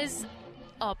 that was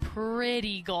a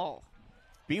pretty goal.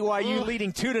 BYU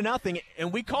leading 2-0,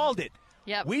 and we called it.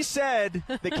 Yep. We said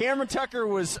that Cameron Tucker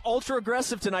was ultra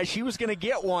aggressive tonight. She was going to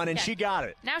get one, and she got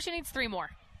it. Now she needs 3 more.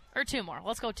 Or 2 more.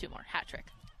 Let's go 2 more. Hat trick.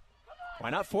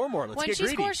 Why not 4 more? Let's when get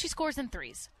greedy. She scores in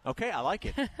 3s. Okay, I like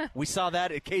it. We saw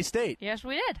that at K-State. Yes,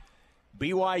 we did.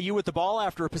 BYU with the ball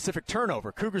after a Pacific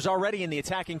turnover. Cougars already in the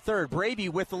attacking third. Braby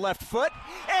with the left foot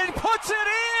and puts it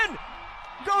in!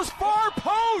 Goes far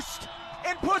post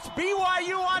and puts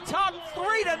BYU on top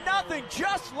 3-0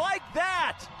 just like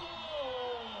that.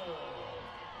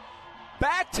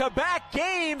 Back-to-back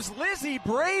games, Lizzie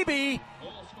Braby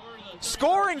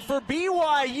scoring for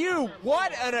BYU.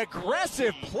 What an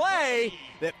aggressive play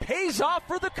that pays off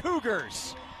for the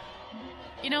Cougars.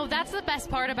 You know, that's the best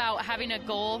part about having a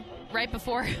goal right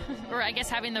before, or I guess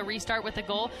having the restart with a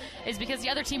goal, is because the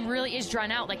other team really is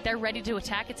drawn out. Like, they're ready to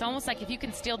attack. It's almost like if you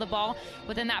can steal the ball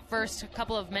within that first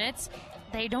couple of minutes,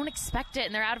 they don't expect it,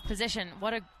 and they're out of position.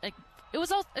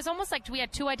 It's almost like we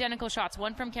had two identical shots,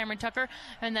 one from Cameron Tucker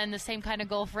and then the same kind of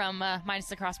goal from minus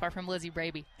the crossbar from Lizzie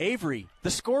Braby. Avery,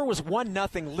 the score was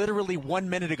 1-0 literally 1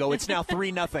 minute ago. It's now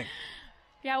 3-0.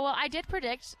 Yeah, well, I did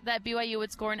predict that BYU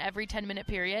would score in every 10-minute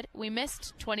period. We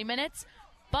missed 20 minutes,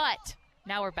 but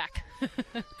now we're back.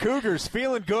 Cougars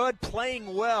feeling good,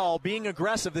 playing well, being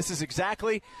aggressive. This is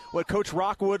exactly what Coach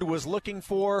Rockwood was looking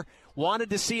for. Wanted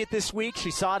to see it this week.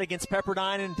 She saw it against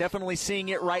Pepperdine and definitely seeing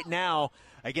it right now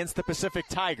against the Pacific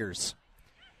Tigers.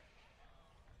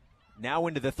 Now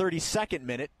into the 32nd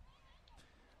minute.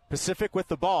 Pacific with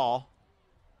the ball,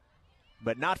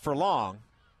 but not for long.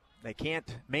 They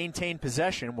can't maintain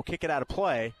possession. We'll kick it out of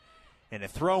play. And a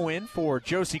throw in for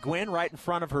Josie Gwynn right in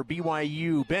front of her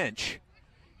BYU bench.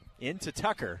 Into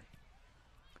Tucker.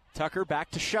 Tucker back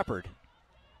to Shepard.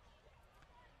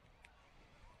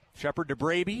 Shepard to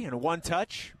Braby and a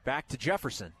one-touch. Back to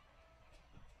Jefferson.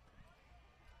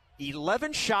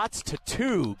 11 shots to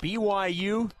 2.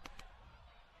 BYU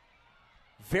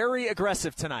very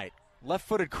aggressive tonight.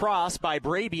 Left-footed cross by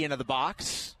Braby into the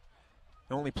box.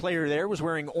 The only player there was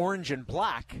wearing orange and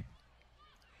black.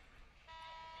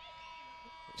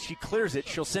 She clears it.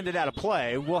 She'll send it out of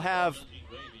play. We'll have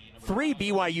 3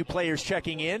 BYU players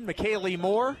checking in. McKaylee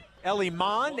Moore, Ellie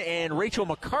Mon, and Rachel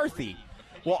McCarthy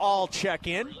will all check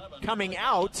in. Coming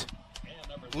out,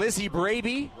 Lizzie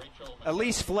Braby,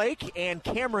 Elise Flake, and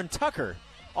Cameron Tucker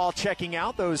all checking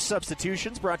out. Those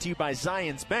substitutions brought to you by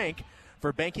Zions Bank.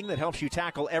 For banking that helps you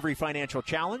tackle every financial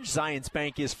challenge, Zions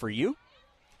Bank is for you.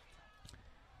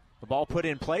 The ball put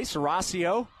in place.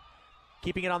 Horacio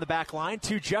keeping it on the back line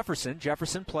to Jefferson.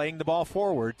 Jefferson playing the ball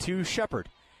forward to Shepard.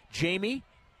 Jamie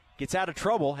gets out of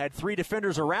trouble, had 3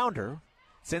 defenders around her.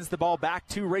 Sends the ball back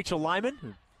to Rachel Lyman,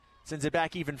 who sends it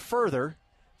back even further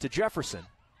to Jefferson.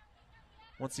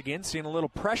 Once again, seeing a little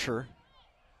pressure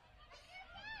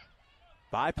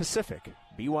by Pacific.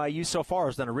 BYU so far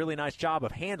has done a really nice job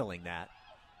of handling that.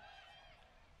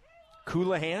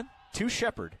 Coulihan to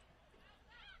Shepard.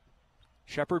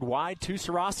 Shepard wide to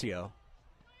Horacio.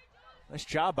 Nice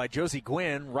job by Josie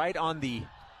Gwynn right on the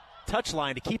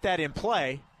touchline to keep that in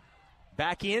play.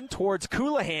 Back in towards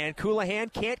Coulihan.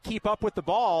 Coulihan can't keep up with the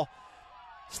ball.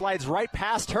 Slides right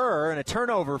past her, and a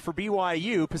turnover for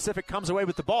BYU. Pacific comes away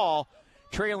with the ball,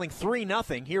 trailing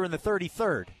 3-0 here in the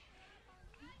 33rd.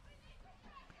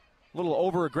 A little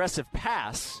over-aggressive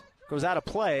pass goes out of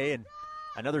play, and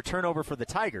another turnover for the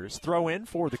Tigers. Throw in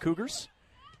for the Cougars.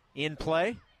 In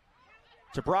play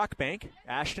to Brockbank.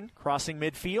 Ashton crossing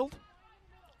midfield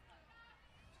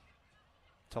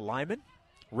to Lyman.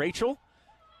 Rachel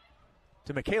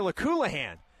to Michaela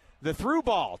Coulihan. The through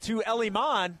ball to Ellie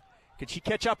Mon. Can she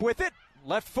catch up with it?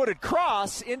 Left-footed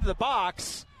cross into the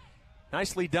box.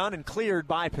 Nicely done and cleared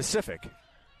by Pacific.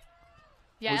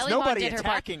 Yeah, was Ellie nobody did her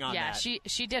attacking part. on that. Yeah,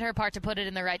 she did her part to put it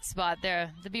in the right spot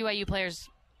there. The BYU players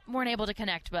weren't able to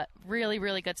connect, but really,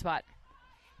 really good spot.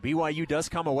 BYU does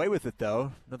come away with it,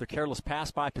 though. Another careless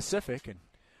pass by Pacific, and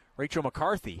Rachel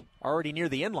McCarthy already near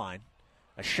the end line.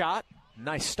 A shot,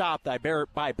 nice stop by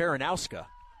Baranowska.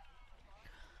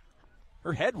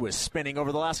 Her head was spinning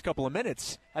over the last couple of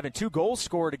minutes, having 2 goals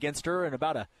scored against her in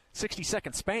about a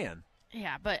 60-second span.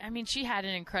 Yeah, but, I mean, she had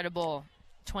an incredible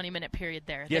 20-minute period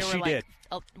there. Yes, she did.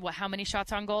 How many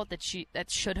shots on goal? That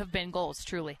should have been goals,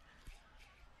 truly.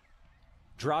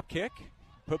 Drop kick,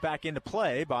 put back into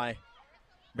play by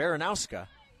Baranowska.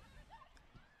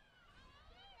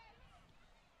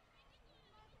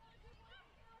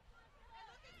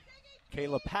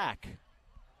 Kayla Pack.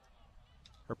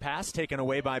 Her pass taken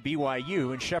away by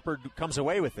BYU, and Shepard comes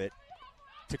away with it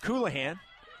to Coulihan.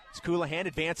 As Coulihan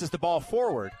advances the ball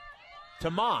forward to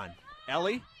Mon.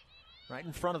 Ellie right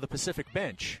in front of the Pacific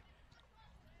bench.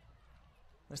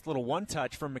 Nice little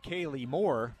one-touch from McKaylee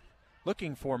Moore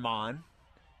looking for Mon.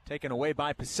 Taken away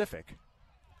by Pacific.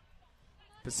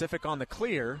 Pacific on the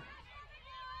clear.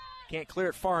 Can't clear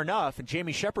it far enough, and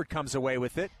Jamie Shepard comes away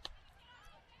with it.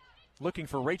 Looking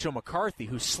for Rachel McCarthy,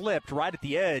 who slipped right at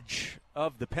the edge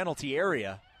of the penalty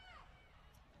area.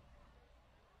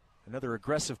 Another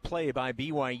aggressive play by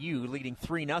BYU, leading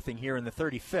 3-0 here in the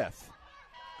 35th.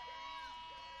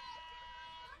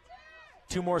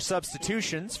 2 more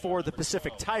substitutions for the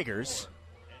Pacific Tigers.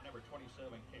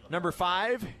 Number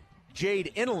 5,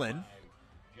 Jade Inelin.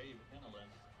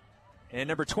 And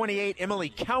number 28, Emily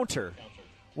Counter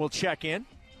will check in.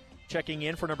 Checking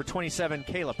in for number 27,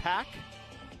 Kayla Pack.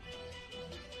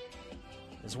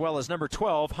 As well as number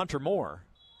 12, Hunter Moore.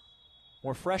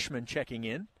 More freshmen checking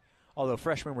in, although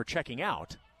freshmen were checking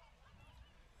out.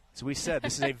 As we said,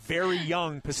 this is a very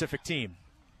young Pacific team.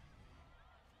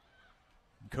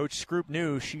 Coach Scroop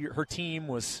knew her team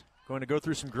was going to go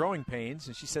through some growing pains,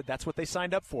 and she said that's what they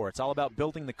signed up for. It's all about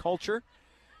building the culture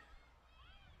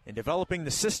and developing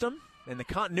the system and the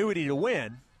continuity to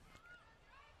win.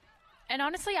 And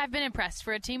honestly, I've been impressed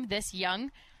for a team this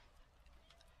young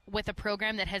with a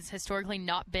program that has historically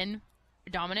not been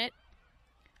dominant.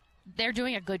 They're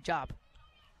doing a good job.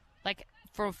 Like,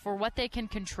 for what they can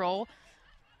control,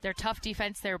 their tough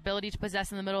defense, their ability to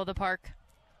possess in the middle of the park,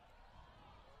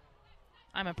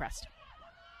 I'm impressed.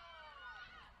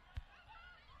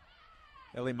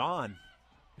 Ellie Mon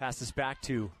passes back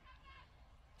to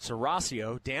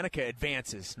Saracio. Danica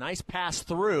advances. Nice pass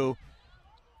through.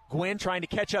 Gwynn trying to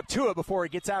catch up to it before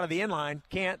it gets out of the inline.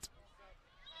 Can't.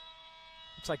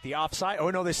 Looks like the offside. Oh,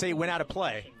 no, they say it went out of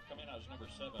play.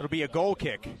 It'll be a goal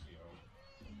kick.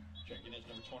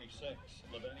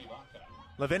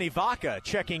 Laveni Vaca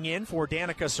checking in for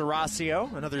Danica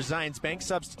Saracio. Another Zions Bank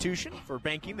substitution for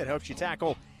banking that helps you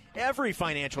tackle every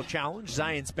financial challenge.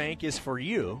 Zions Bank is for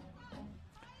you.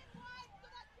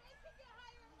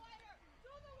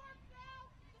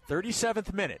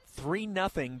 37th minute,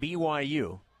 3-0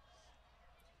 BYU.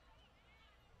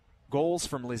 Goals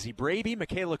from Lizzie Braby,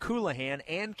 Michaela Coulihan,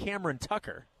 and Cameron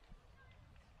Tucker.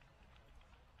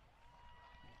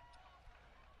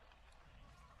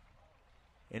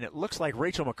 And it looks like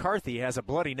Rachel McCarthy has a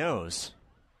bloody nose.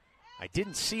 I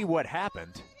didn't see what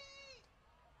happened,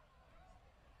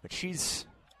 but she's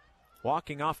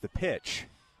walking off the pitch,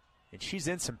 and she's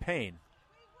in some pain.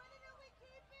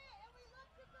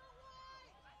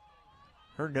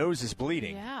 Her nose is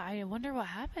bleeding. Yeah, I wonder what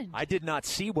happened. I did not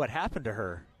see what happened to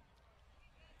her,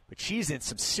 but she's in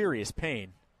some serious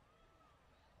pain.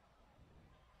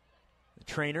 The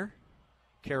trainer,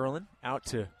 Carolyn, out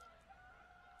to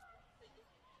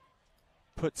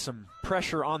put some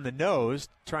pressure on the nose,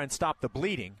 try and stop the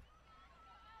bleeding.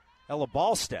 Ella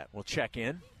Ballstedt will check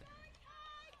in.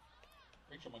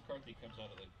 Rachel McCarthy comes out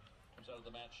of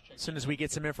the match. As soon as we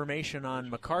get some information on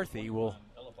McCarthy, we'll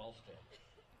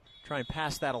try and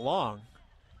pass that along.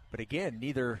 But again,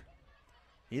 neither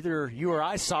you or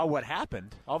I saw what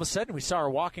happened. All of a sudden, we saw her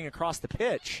walking across the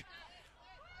pitch,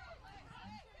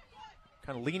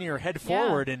 kind of leaning her head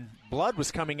forward, and blood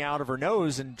was coming out of her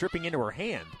nose and dripping into her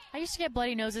hand. I used to get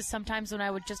bloody noses sometimes when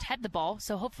I would just head the ball,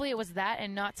 so hopefully it was that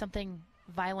and not something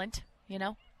violent, you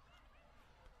know?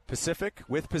 Pacific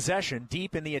with possession,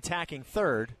 deep in the attacking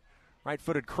third.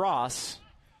 Right-footed cross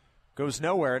goes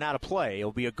nowhere and out of play.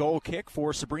 It'll be a goal kick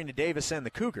for Sabrina Davis and the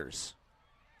Cougars.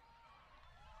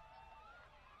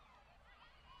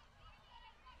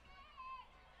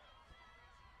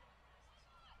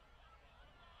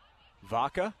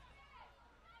 Vaca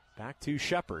back to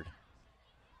Shepard.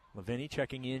 Lavini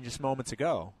checking in just moments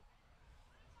ago.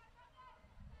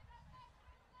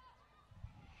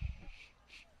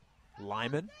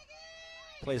 Lyman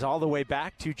plays all the way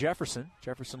back to Jefferson.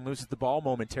 Jefferson loses the ball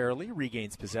momentarily,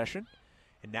 regains possession,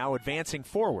 and now advancing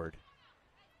forward.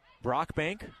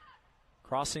 Brockbank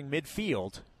crossing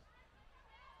midfield.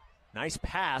 Nice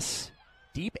pass,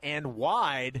 deep and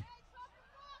wide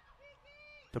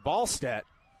to Ballstedt.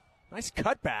 Nice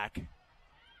cutback.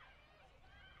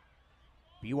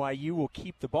 BYU will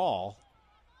keep the ball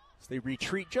as they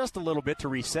retreat just a little bit to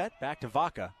reset. Back to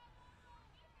Vaca.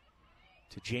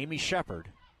 To Jamie Shepard.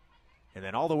 And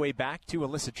then all the way back to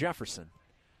Alyssa Jefferson.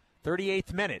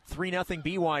 38th minute, 3-0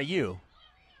 BYU.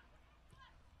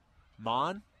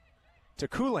 Mon to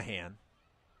Coulihan.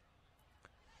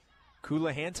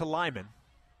 Coulihan to Lyman.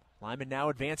 Lyman now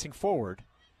advancing forward.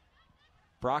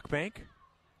 Brockbank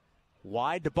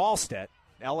wide to Ballstedt.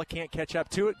 Ella can't catch up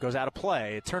to it, goes out of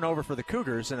play. A turnover for the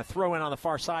Cougars and a throw in on the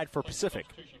far side for Pacific.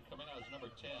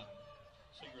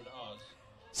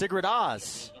 Sigrid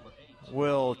Oz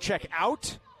will check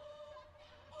out.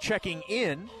 Checking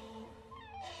in.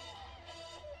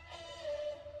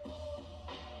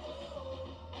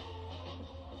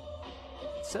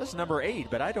 It says number 8,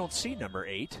 but I don't see number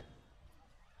 8.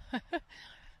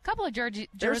 Couple of jersey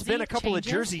There's been a couple changes.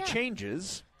 of jersey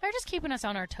changes. They're just keeping us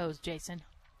on our toes, Jason.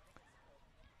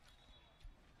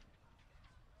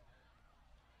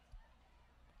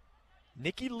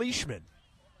 Nikki Leishman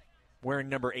wearing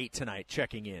number 8 tonight,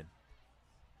 checking in.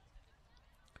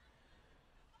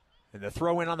 And the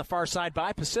throw in on the far side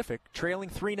by Pacific, trailing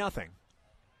 3-0.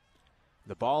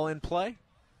 The ball in play.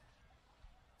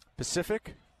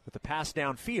 Pacific with the pass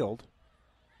downfield.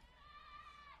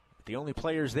 The only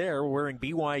players there wearing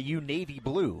BYU navy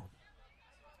blue.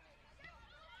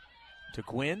 To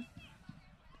Gwynn.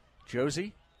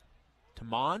 Josie. To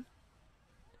Mon.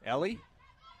 Ellie.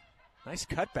 Nice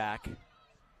cutback.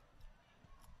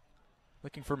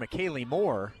 Looking for McKaylee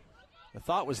Moore. The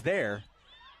thought was there.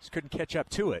 Just couldn't catch up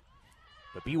to it.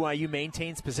 But BYU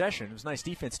maintains possession. It was nice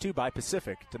defense, too, by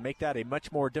Pacific to make that a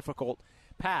much more difficult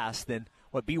pass than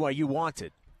what BYU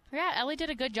wanted. Yeah, Ellie did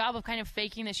a good job of kind of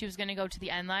faking that she was going to go to the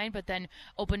end line, but then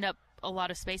opened up a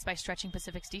lot of space by stretching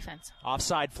Pacific's defense.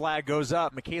 Offside flag goes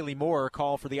up. McKaylee Moore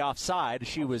called for the offside.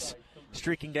 She was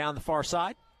streaking down the far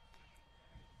side.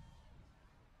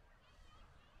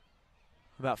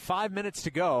 About 5 minutes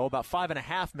to go, about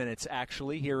 5.5 minutes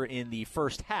actually here in the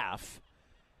first half.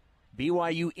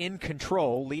 BYU in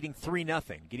control, leading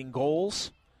 3-0. Getting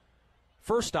goals,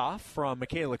 first off, from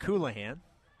Michaela Coulihan,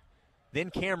 then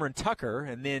Cameron Tucker,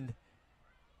 and then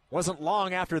wasn't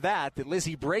long after that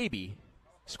Lizzie Braby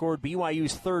scored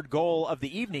BYU's third goal of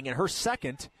the evening and her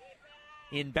second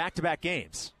in back-to-back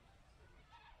games.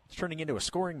 It's turning into a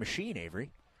scoring machine,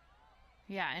 Avery.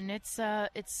 Yeah, and it's a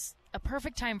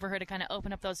perfect time for her to kind of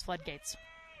open up those floodgates.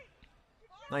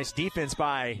 Nice defense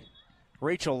by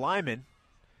Rachel Lyman,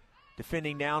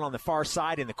 defending down on the far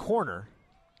side in the corner.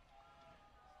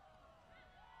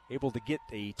 Able to get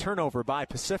a turnover by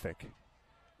Pacific.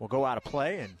 Will go out of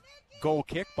play, and goal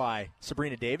kick by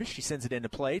Sabrina Davis. She sends it into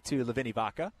play to Lavinia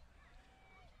Vaca.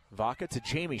 Vaca to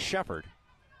Jamie Shepard.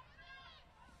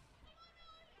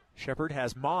 Shepard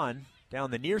has Mon down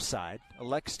the near side.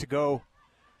 Elects to go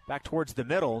back towards the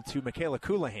middle to Michaela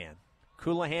Coulihan.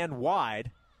 Coulihan wide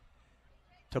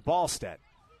to Ballstedt.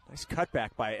 Nice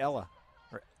cutback by Ella.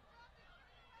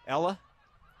 Ella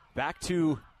back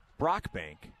to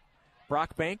Brockbank.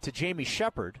 Brockbank to Jamie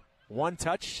Shepard. One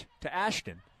touch to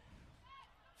Ashton.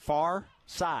 Far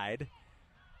side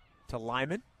to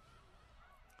Lyman.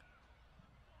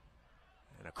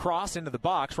 And a cross into the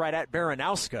box right at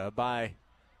Baranowska by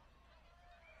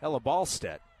Ella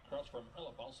Ballstedt. Cross from Ella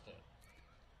Ballstedt.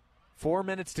 4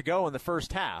 minutes to go in the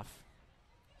first half.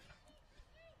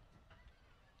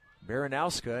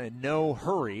 Baranowska in no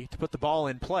hurry to put the ball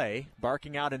in play,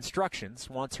 barking out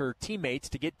instructions, wants her teammates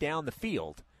to get down the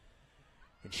field.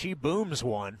 And she booms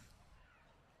one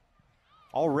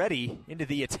already into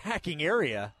the attacking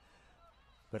area.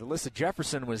 But Alyssa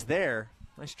Jefferson was there.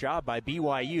 Nice job by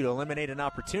BYU to eliminate an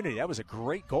opportunity. That was a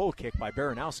great goal kick by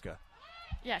Baranowska.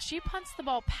 Yeah, she punts the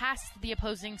ball past the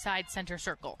opposing side center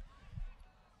circle.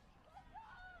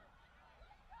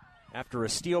 After a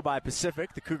steal by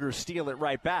Pacific, the Cougars steal it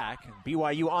right back.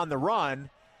 BYU on the run.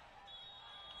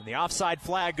 And the offside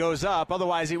flag goes up.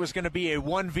 Otherwise, it was going to be a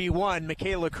 1v1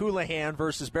 Michaela Coulihan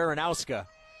versus Baranowska.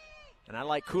 And I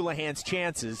like Coulihan's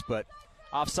chances, but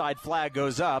offside flag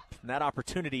goes up, and that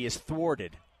opportunity is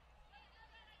thwarted.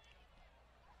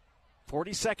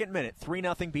 42nd minute,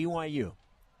 3-0 BYU.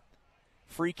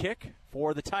 Free kick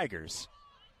for the Tigers.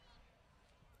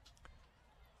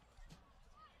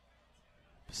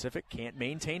 Pacific can't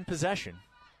maintain possession.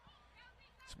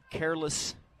 Some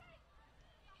careless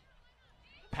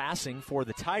passing for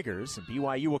the Tigers, and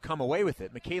BYU will come away with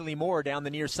it. McKaylee Moore down the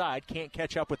near side, can't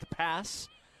catch up with the pass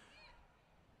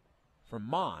from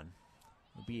Mon.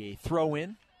 It'll be a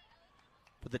throw-in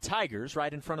for the Tigers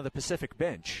right in front of the Pacific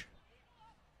bench.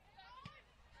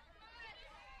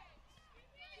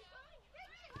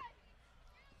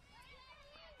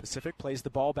 Pacific plays the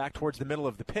ball back towards the middle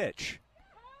of the pitch,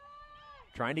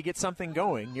 trying to get something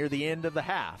going near the end of the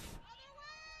half.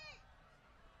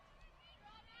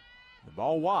 The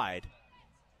ball wide.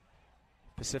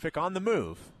 Pacific on the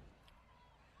move.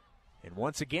 And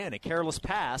once again, a careless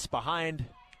pass behind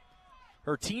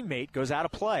her teammate goes out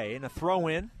of play, and a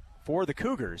throw-in for the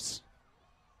Cougars.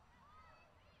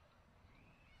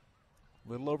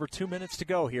 A little over 2 minutes to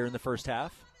go here in the first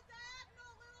half.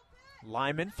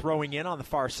 Lyman throwing in on the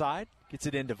far side. Gets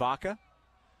it into Vaca.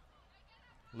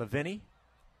 Lavinie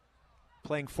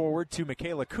playing forward to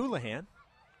Michaela Coulihan.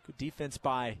 Good defense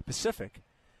by Pacific.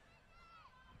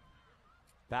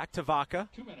 Back to Vaca.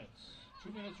 2 minutes.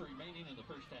 2 minutes remaining in the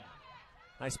first half.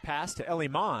 Nice pass to Ellie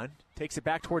Mon. Takes it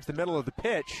back towards the middle of the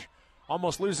pitch.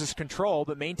 Almost loses control,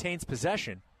 but maintains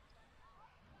possession.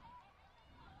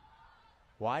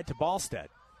 Wide to Ballstedt.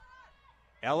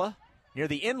 Ella near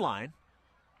the inline.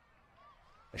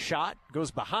 A shot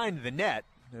goes behind the net.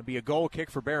 It'll be a goal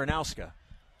kick for Baranowska.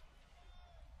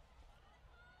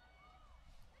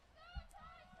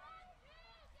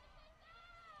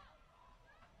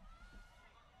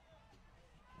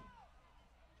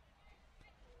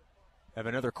 Have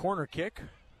another corner kick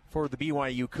for the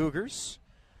BYU Cougars.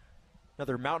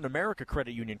 Another Mountain America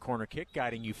Credit Union corner kick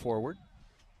guiding you forward.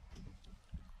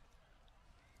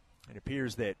 It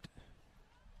appears that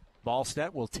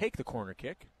Ballstedt will take the corner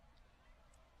kick.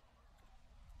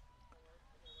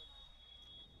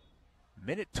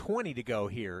 Minute 20 to go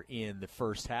here in the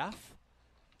first half.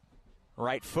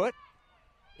 Right foot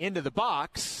into the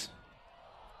box.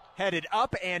 headed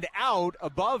up and out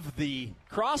above the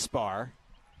crossbar.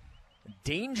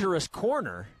 Dangerous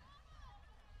corner.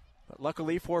 But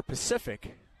luckily for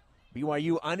Pacific,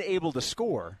 BYU unable to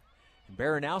score. And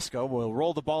Baranowska will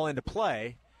roll the ball into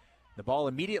play. The ball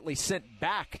immediately sent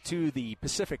back to the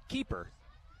Pacific keeper.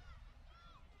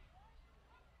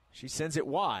 She sends it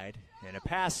wide, and a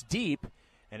pass deep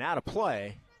and out of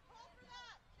play.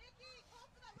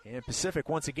 And Pacific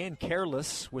once again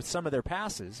careless with some of their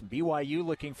passes. BYU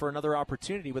looking for another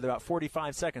opportunity with about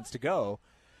 45 seconds to go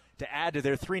to add to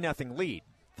their 3-0 lead.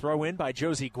 Throw in by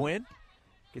Josie Gwynn.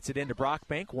 Gets it into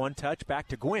Brockbank. One touch back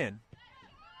to Gwynn.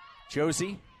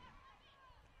 Josie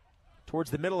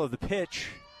towards the middle of the pitch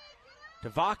to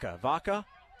Vaca. Vaca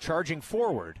charging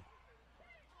forward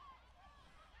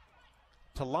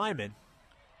to Lyman.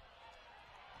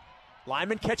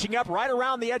 Lyman catching up right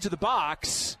around the edge of the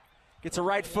box. Gets a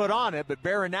right foot on it, but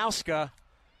Baranowska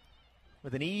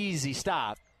with an easy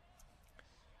stop.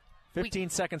 15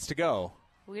 seconds to go.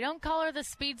 We don't call her the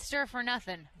speedster for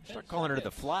nothing. Start calling her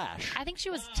the Flash. I think she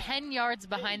was 10 yards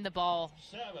behind the ball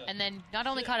and then not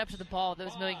only caught up to the ball, that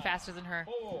was moving faster than her.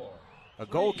 A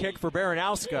goal kick for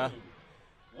Baranowska.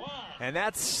 And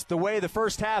that's the way the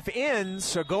first half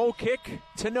ends, a goal kick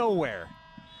to nowhere.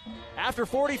 After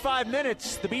 45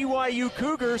 minutes, the BYU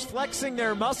Cougars flexing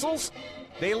their muscles.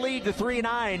 They lead the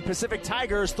 3-9 Pacific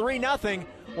Tigers 3-0.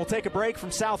 We'll take a break from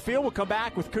Southfield. We'll come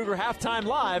back with Cougar Halftime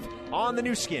Live on the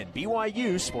new skin,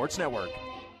 BYU Sports Network.